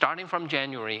starting from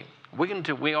January,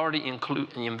 we already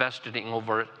invested in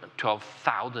over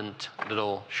 12,000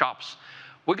 little shops.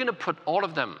 We're going to put all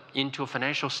of them into a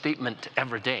financial statement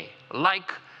every day,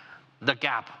 like the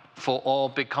gap for all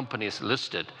big companies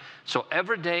listed. So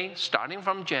every day, starting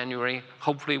from January,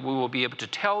 hopefully we will be able to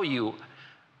tell you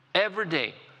every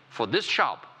day for this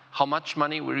shop how much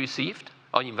money we received,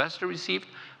 or investor received,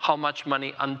 how much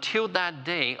money until that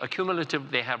day accumulative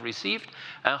they have received,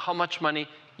 and how much money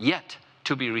yet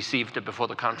to be received before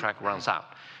the contract runs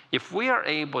out. If we are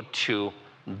able to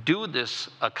do this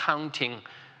accounting,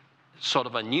 sort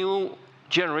of a new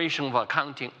generation of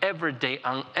accounting every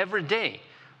day,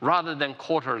 rather than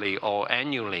quarterly or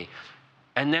annually,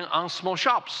 and then on small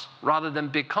shops rather than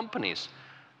big companies,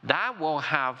 that will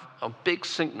have a big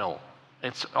signal.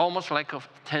 It's almost like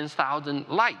 10,000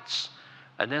 lights.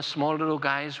 And then small little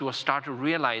guys will start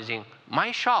realizing,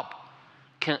 my shop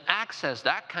can access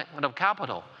that kind of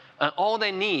capital. And all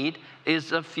they need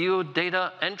is a few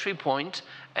data entry points,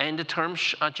 and the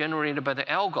terms are generated by the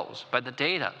algos, by the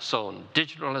data. So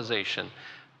digitalization,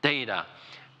 data,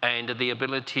 and the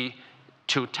ability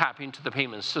to tap into the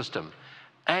payment system,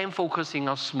 and focusing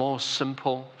on small,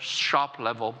 simple,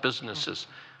 shop-level businesses.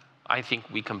 I think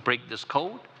we can break this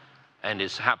code, and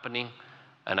it's happening,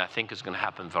 and I think it's going to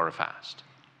happen very fast.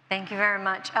 Thank you very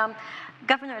much.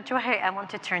 Governor Johari, I want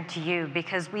to turn to you,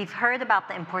 because we've heard about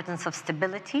the importance of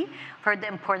stability, heard the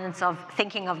importance of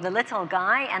thinking of the little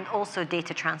guy, and also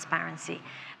data transparency.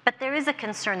 But there is a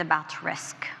concern about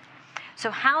risk.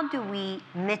 So how do we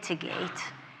mitigate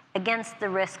against the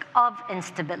risk of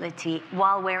instability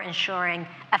while we're ensuring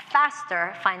a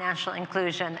faster financial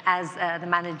inclusion, as the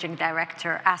managing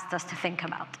director asked us to think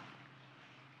about?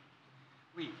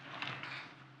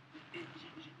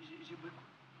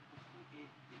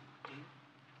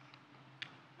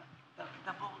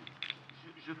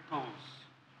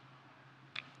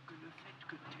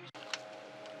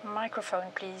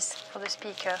 Microphone, please, for the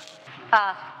speaker.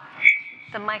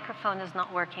 The microphone is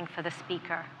not working for the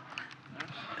speaker.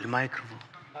 Le microphone.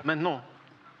 Maintenant.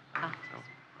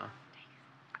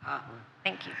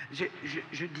 Thank you.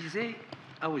 Je disais...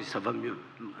 Ah oui, ça va mieux.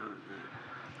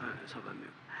 Ça va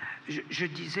mieux. Je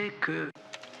disais que...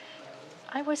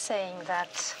 I was saying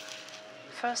that,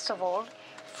 first of all,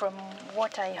 from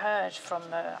what I heard from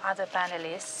other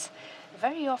panelists,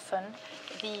 very often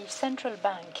the central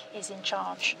bank is in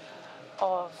charge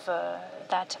of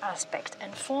that aspect.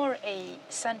 And for a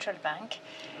central bank,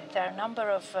 there are a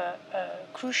number of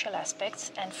crucial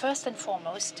aspects, and first and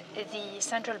foremost, the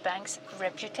central bank's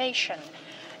reputation.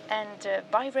 And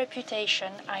by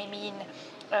reputation, I mean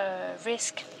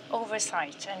risk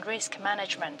oversight and risk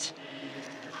management.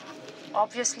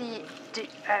 Obviously,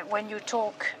 when you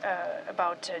talk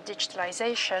about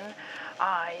digitalization,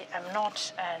 I am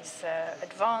not as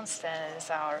advanced as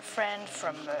our friend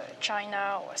from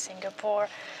China or Singapore.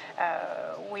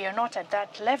 We are not at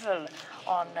that level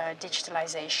on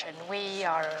digitalization. We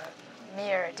are a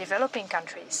mere developing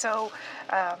country. So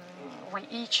we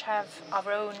each have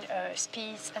our own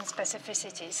speeds and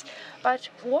specificities. But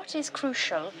what is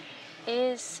crucial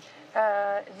is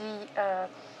the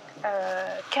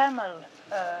camel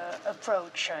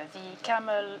approach, the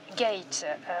camel gate,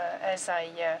 as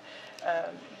I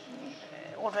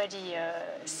already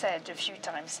said a few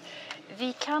times.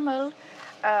 The camel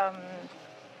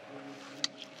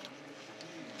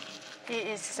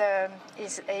is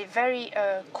a very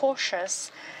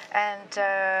cautious, and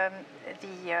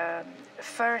the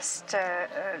first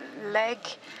leg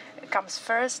comes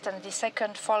first, and the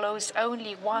second follows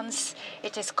only once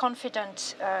it is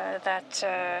confident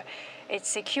that it's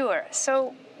secure.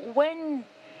 So when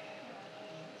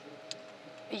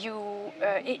you,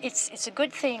 it's a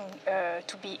good thing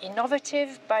to be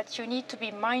innovative, but you need to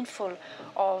be mindful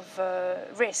of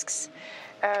risks.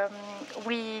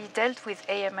 we dealt with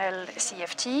AML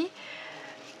CFT,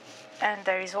 and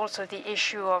there is also the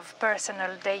issue of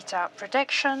personal data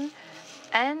protection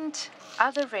and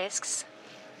other risks,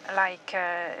 like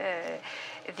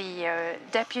the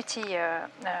deputy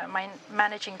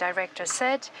managing director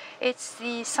said, it's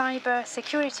the cyber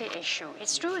security issue.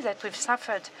 It's true that we've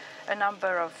suffered a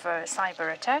number of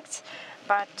cyber attacks,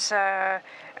 but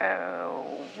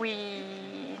we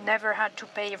never had to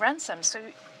pay ransom. So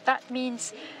that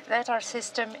means that our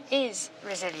system is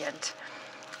resilient.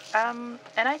 And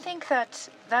I think that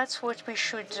that's what we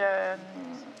should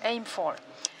aim for.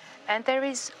 And there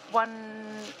is one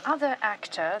other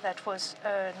actor that was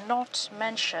not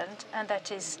mentioned and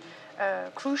that is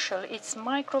crucial. It's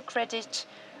microcredit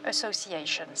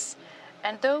associations.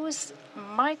 And those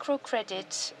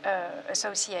microcredit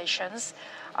associations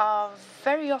are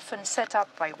very often set up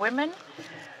by women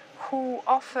who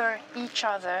offer each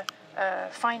other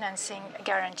financing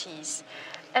guarantees.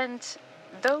 And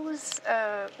those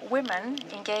women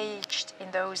engaged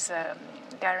in those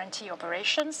guarantee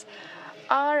operations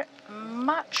are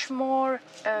much more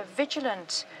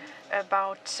vigilant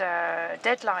about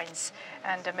deadlines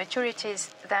and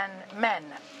maturities than men.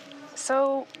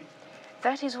 So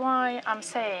that is why I'm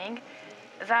saying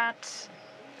that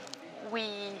we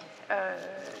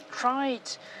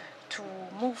tried to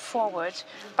move forward,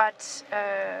 but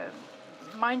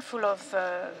mindful of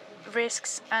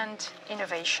risks and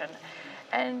innovation.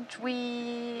 And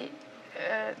we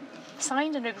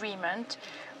signed an agreement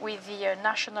with the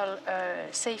National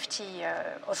Safety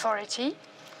Authority,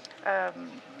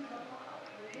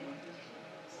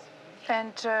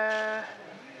 and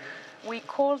we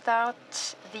called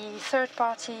out the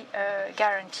third-party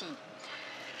guarantee.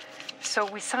 So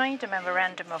we signed a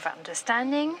memorandum of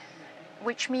understanding,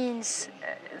 which means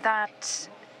that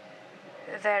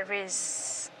there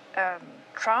is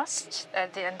trust,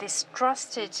 and this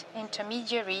trusted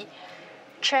intermediary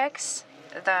checks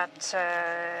that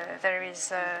there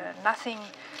is nothing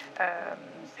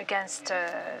against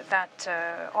that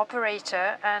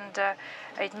operator, and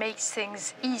it makes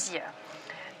things easier.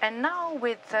 And now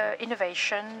with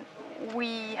innovation,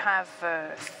 we have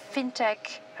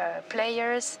fintech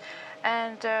players,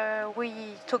 and we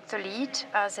took the lead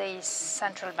as a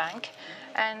central bank,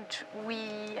 and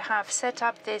we have set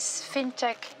up this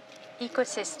fintech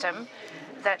ecosystem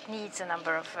that needs a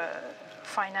number of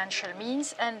financial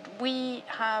means, and we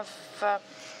have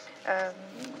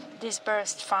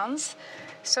disbursed funds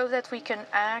so that we can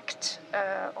act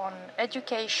on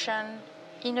education,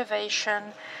 innovation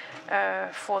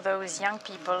for those young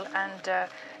people, and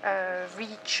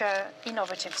reach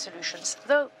innovative solutions.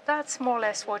 Though that's more or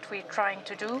less what we're trying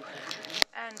to do,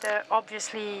 and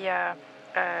obviously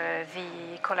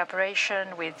the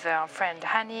collaboration with our friend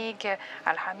Hanig,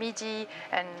 Al-Hamidi,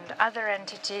 and other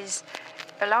entities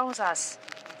allows us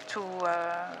to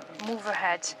move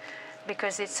ahead,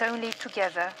 because it's only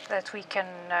together that we can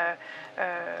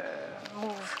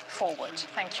move forward.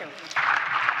 Thank you.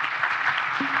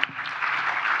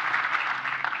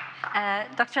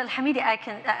 Dr. Al-Hamidi,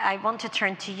 I want to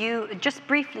turn to you just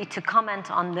briefly to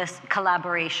comment on this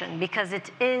collaboration, because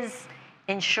it is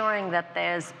ensuring that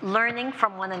there's learning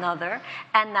from one another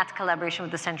and that collaboration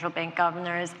with the central bank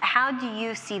governors. How do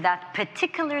you see that,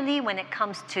 particularly when it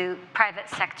comes to private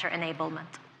sector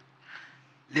enablement?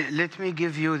 Let me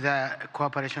give you the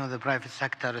cooperation of the private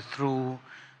sector through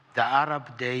the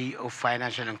Arab Day of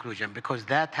Financial Inclusion, because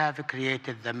that have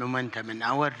created the momentum in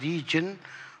our region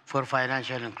for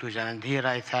financial inclusion. And here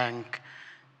I thank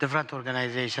different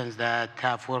organizations that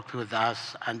have worked with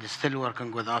us and is still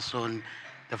working with us on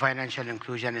the financial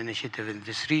inclusion initiative in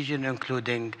this region,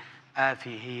 including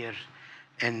AFI here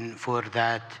for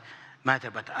that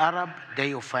matter. But Arab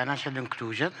Day of Financial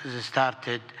Inclusion is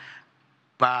started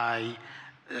by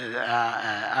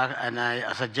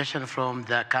a suggestion from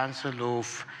the Council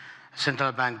of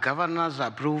Central Bank Governors,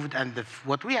 approved. And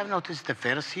what we have noticed the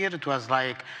first year, it was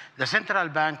like the central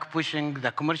bank pushing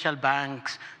the commercial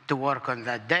banks to work on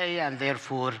that day, and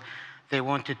therefore they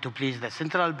wanted to please the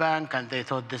central bank, and they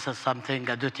thought this is something,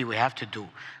 a duty we have to do.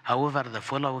 However, the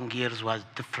following years was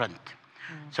different.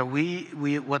 So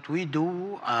what we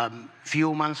do,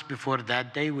 few months before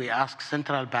that day, we ask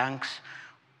central banks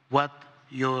what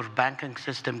your banking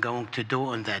system going to do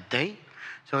on that day.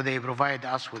 So they provide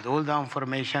us with all the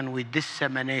information. We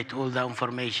disseminate all the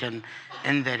information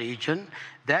in the region.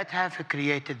 That have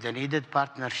created the needed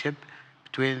partnership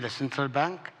between the central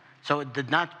bank. So it did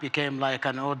not become like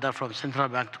an order from central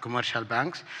bank to commercial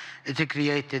banks. It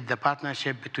created the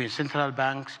partnership between central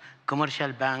banks,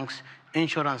 commercial banks,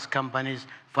 insurance companies,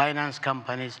 finance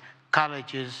companies,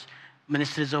 colleges,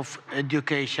 ministries of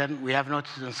education. We have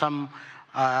noticed in some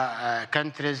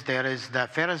countries there is the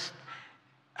first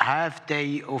half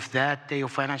day of that day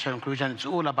of financial inclusion. It's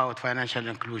all about financial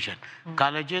inclusion.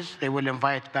 Colleges, they will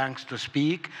invite banks to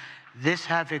speak. This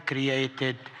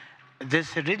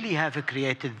really have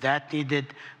created that needed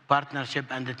partnership,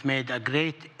 and it made a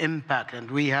great impact.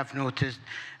 And we have noticed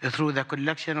through the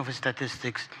collection of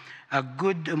statistics a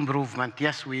good improvement.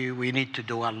 Yes, we need to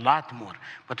do a lot more,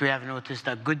 but we have noticed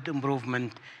a good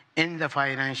improvement in the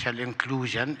financial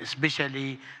inclusion,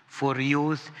 especially for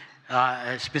youth,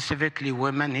 specifically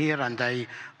women here. And I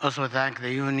also thank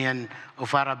the Union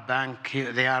of Arab Bank.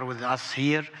 They are with us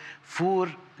here. For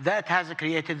that has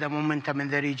created the momentum in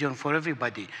the region for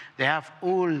everybody. They have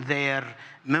all their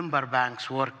member banks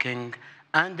working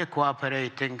and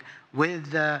cooperating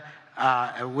with the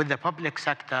public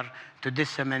sector to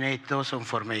disseminate those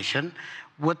information.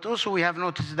 What also we have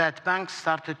noticed that banks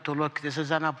started to look, this is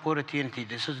an opportunity.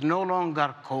 This is no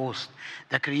longer cost.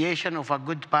 The creation of a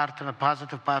good partner,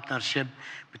 positive partnership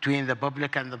between the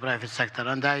public and the private sector.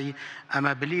 And I am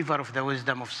a believer of the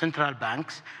wisdom of central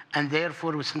banks, and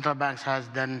therefore central banks has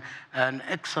done an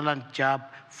excellent job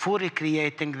for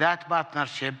creating that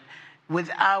partnership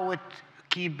without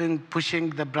pushing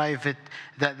the private,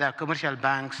 the commercial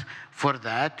banks for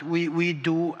that. We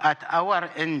do at our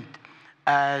end,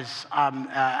 as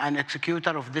an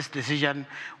executor of this decision,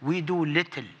 we do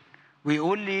little. We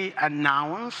only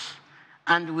announce,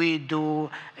 and we do,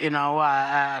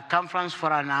 a conference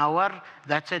for an hour,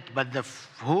 that's it. But the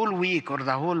whole week or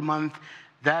the whole month,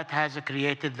 that has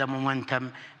created the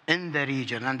momentum in the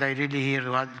region. And I really here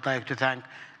would like to thank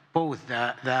both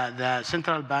the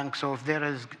central bank. So if there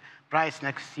is prize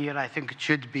next year, I think it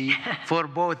should be for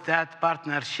both that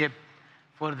partnership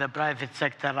for the private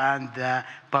sector and the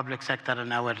public sector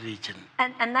in our region.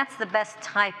 And that's the best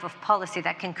type of policy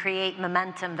that can create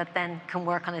momentum that then can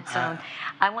work on its own.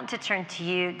 I want to turn to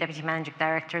you, Deputy Managing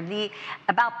Director Lee,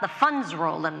 about the fund's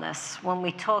role in this when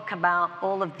we talk about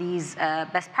all of these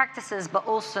best practices, but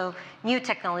also new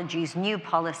technologies, new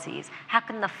policies. How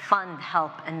can the fund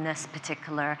help in this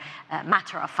particular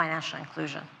matter of financial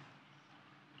inclusion?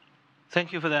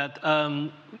 Thank you for that.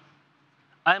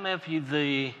 IMF is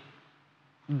the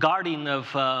guardian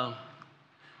of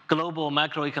global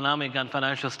macroeconomic and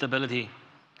financial stability.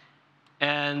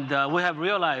 And we have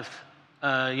realized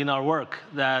in our work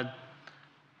that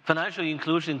financial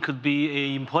inclusion could be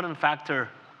an important factor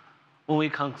when we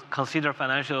consider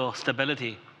financial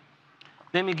stability.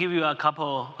 Let me give you a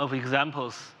couple of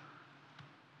examples.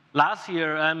 Last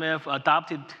year, IMF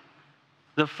adopted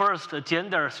the first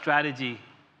gender strategy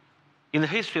in the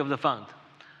history of the fund.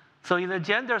 So in the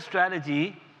gender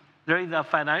strategy, there is a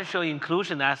financial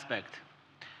inclusion aspect.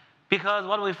 Because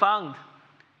what we found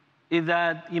is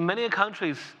that in many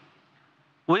countries,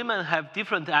 women have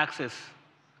different access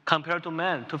compared to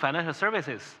men to financial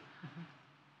services.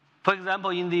 For example,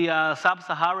 in the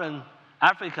sub-Saharan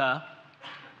Africa,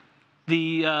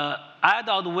 the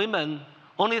adult women,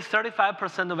 only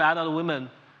 35% of adult women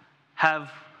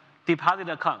have deposit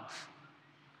accounts.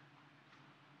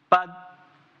 But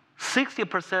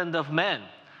 60% of men,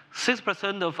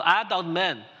 6% of adult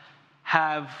men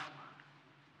have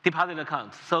deposit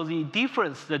accounts. So the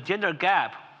difference, the gender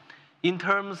gap in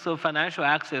terms of financial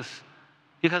access,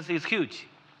 you can see it's huge,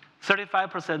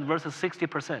 35% versus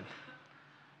 60%.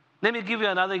 Let me give you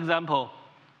another example.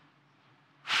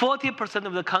 40%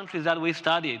 of the countries that we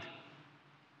studied,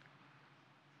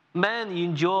 men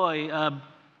enjoy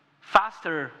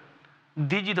faster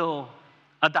digital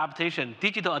adoption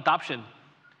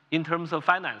in terms of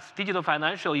finance. Digital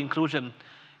financial inclusion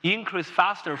increased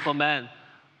faster for men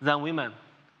than women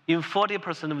in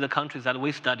 40% of the countries that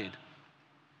we studied.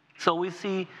 So we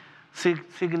see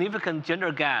significant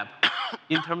gender gap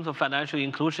in terms of financial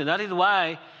inclusion. That is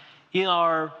why in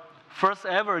our first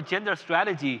ever gender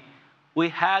strategy, we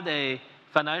had a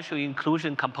financial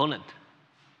inclusion component.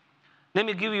 Let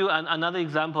me give you another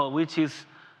example, which is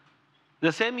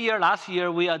the same year, last year,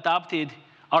 we adopted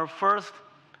our first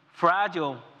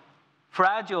fragile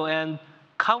and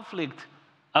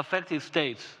conflict-affected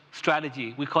states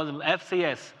strategy. We call them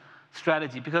FCS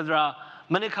strategy, because there are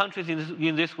many countries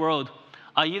in this world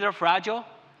are either fragile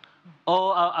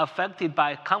or are affected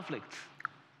by conflicts.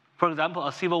 For example,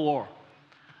 a civil war.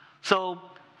 So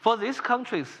for these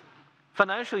countries,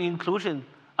 financial inclusion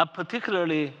are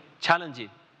particularly challenging.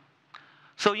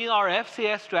 So in our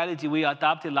FCS strategy we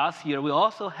adopted last year, we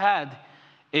also had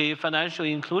a financial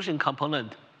inclusion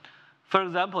component. For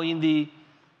example, we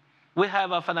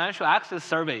have a financial access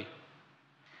survey.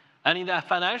 And in that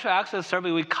financial access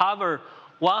survey, we cover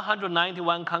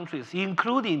 191 countries,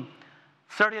 including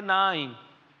 39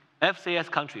 FCS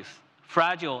countries,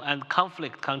 fragile and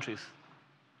conflict countries.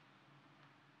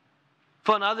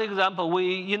 For another example,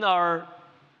 we, in our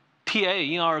TA,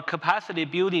 in our capacity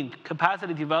building,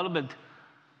 capacity development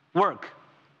work,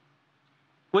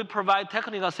 we provide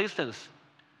technical assistance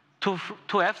to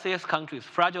FCS countries,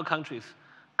 fragile countries,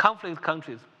 conflict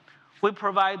countries. We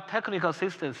provide technical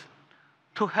assistance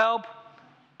to help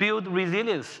build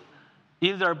resilience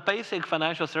in their basic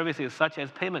financial services, such as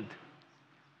payment,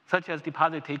 such as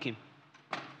deposit taking.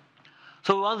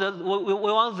 So we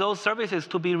want those services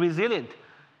to be resilient,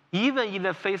 even in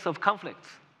the face of conflicts.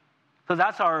 So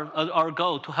that's our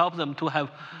goal, to help them to have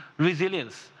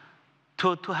resilience,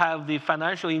 to have the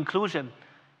financial inclusion,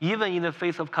 even in the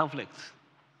face of conflicts.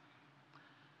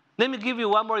 Let me give you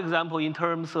one more example in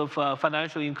terms of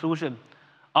financial inclusion.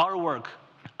 Our work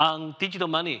on digital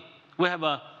money. We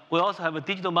also have a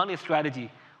digital money strategy,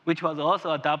 which was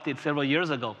also adopted several years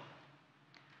ago.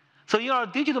 So in our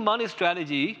digital money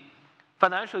strategy,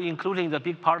 financial inclusion is a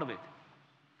big part of it.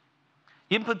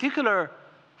 In particular,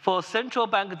 for central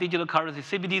bank digital currency,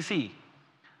 CBDC,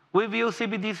 we view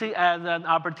CBDC as an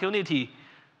opportunity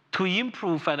to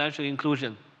improve financial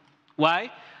inclusion.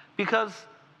 Why? Because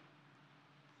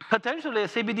potentially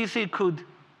CBDC could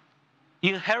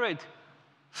inherit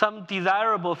some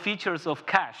desirable features of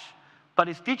cash, but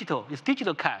it's digital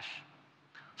cash.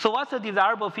 So what's the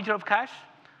desirable feature of cash?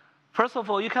 First of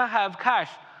all, you can have cash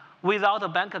without a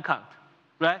bank account,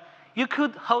 right? You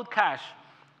could hold cash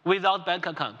without bank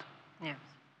account. Yes.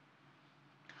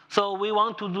 So we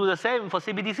want to do the same for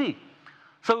CBDC.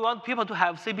 So we want people to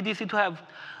have CBDC, to have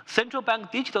central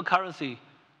bank digital currency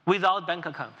without bank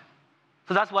account.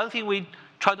 So that's one thing we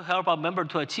try to help our member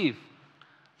to achieve.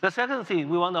 The second thing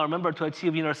we want our member to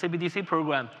achieve in our CBDC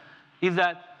program is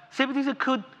that CBDC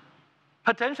could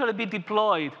potentially be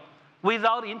deployed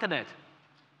without internet,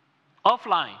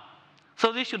 offline.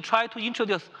 So they should try to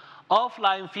introduce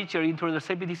offline feature into the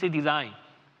CBDC design.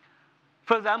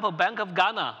 For example, Bank of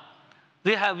Ghana,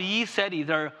 they have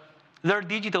eCedi, their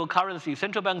digital currency,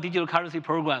 central bank digital currency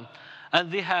program,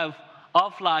 and they have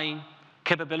offline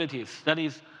capabilities. That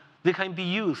is, they can be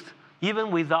used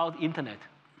even without internet.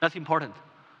 That's important.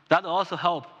 That also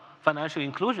helps financial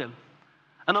inclusion.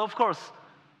 And of course,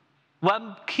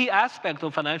 one key aspect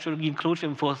of financial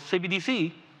inclusion for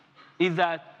CBDC is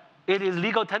that it is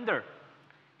legal tender.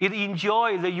 It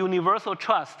enjoys the universal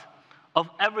trust of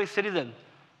every citizen,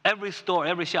 every store,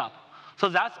 every shop. So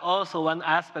that's also one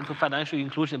aspect of financial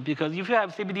inclusion, because if you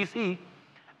have CBDC,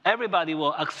 everybody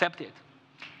will accept it.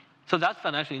 So that's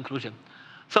financial inclusion.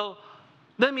 So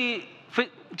let me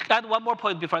add one more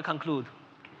point before I conclude.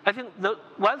 I think the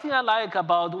one thing I like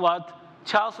about what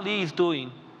Charles Lee is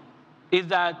doing is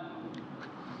that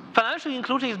financial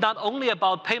inclusion is not only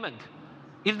about payment.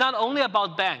 It's not only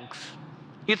about banks.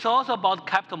 It's also about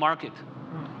capital market.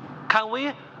 Can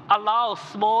we allow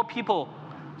small people,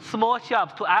 small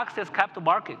shops to access capital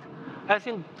market? I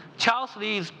think Charles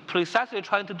Lee is precisely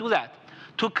trying to do that,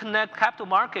 to connect capital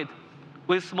market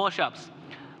with small shops.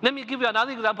 Let me give you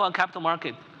another example on capital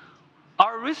market.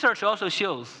 Our research also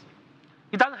shows,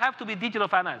 it doesn't have to be digital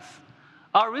finance.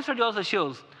 Our research also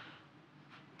shows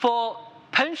for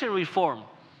pension reform,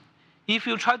 if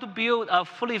you try to build a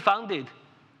fully funded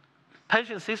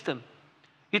pension system,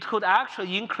 it could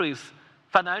actually increase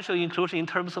financial inclusion in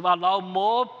terms of allow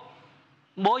more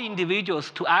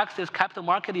individuals to access capital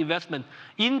market investment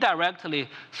indirectly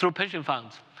through pension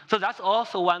funds. So that's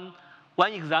also one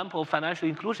example of financial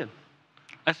inclusion.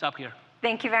 I stop here.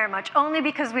 Thank you very much. Only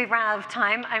because we've run out of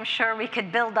time, I'm sure we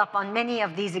could build up on many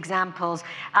of these examples.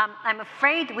 I'm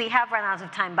afraid we have run out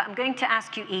of time, but I'm going to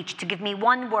ask you each to give me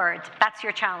one word. That's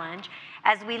your challenge.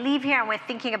 As we leave here and we're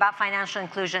thinking about financial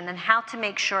inclusion and how to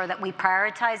make sure that we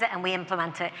prioritize it and we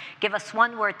implement it, give us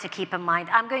one word to keep in mind.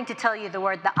 I'm going to tell you the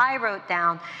word that I wrote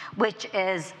down, which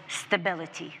is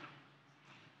stability.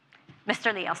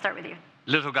 Mr. Lee, I'll start with you.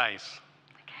 Little guys.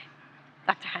 Okay.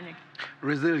 Dr. Henning.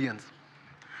 Resilience.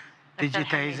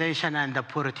 Digitization and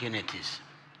opportunities.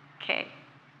 Okay.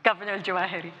 Governor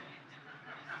Jawahiri.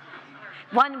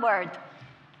 One word.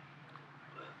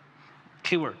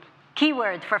 Keyword.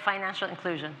 Keyword for financial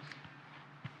inclusion.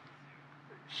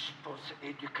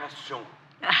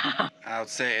 I would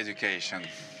say education.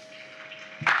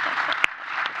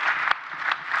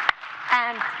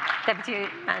 And Deputy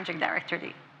Managing Director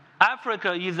Lee.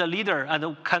 Africa is a leader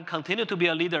and can continue to be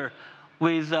a leader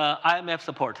with IMF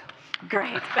support.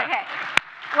 Great. Okay.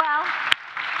 Well,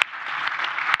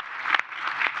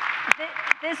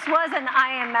 this was an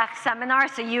IMF seminar,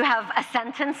 so you have a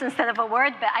sentence instead of a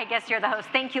word, but I guess you're the host.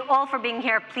 Thank you all for being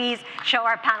here. Please show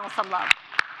our panel some love.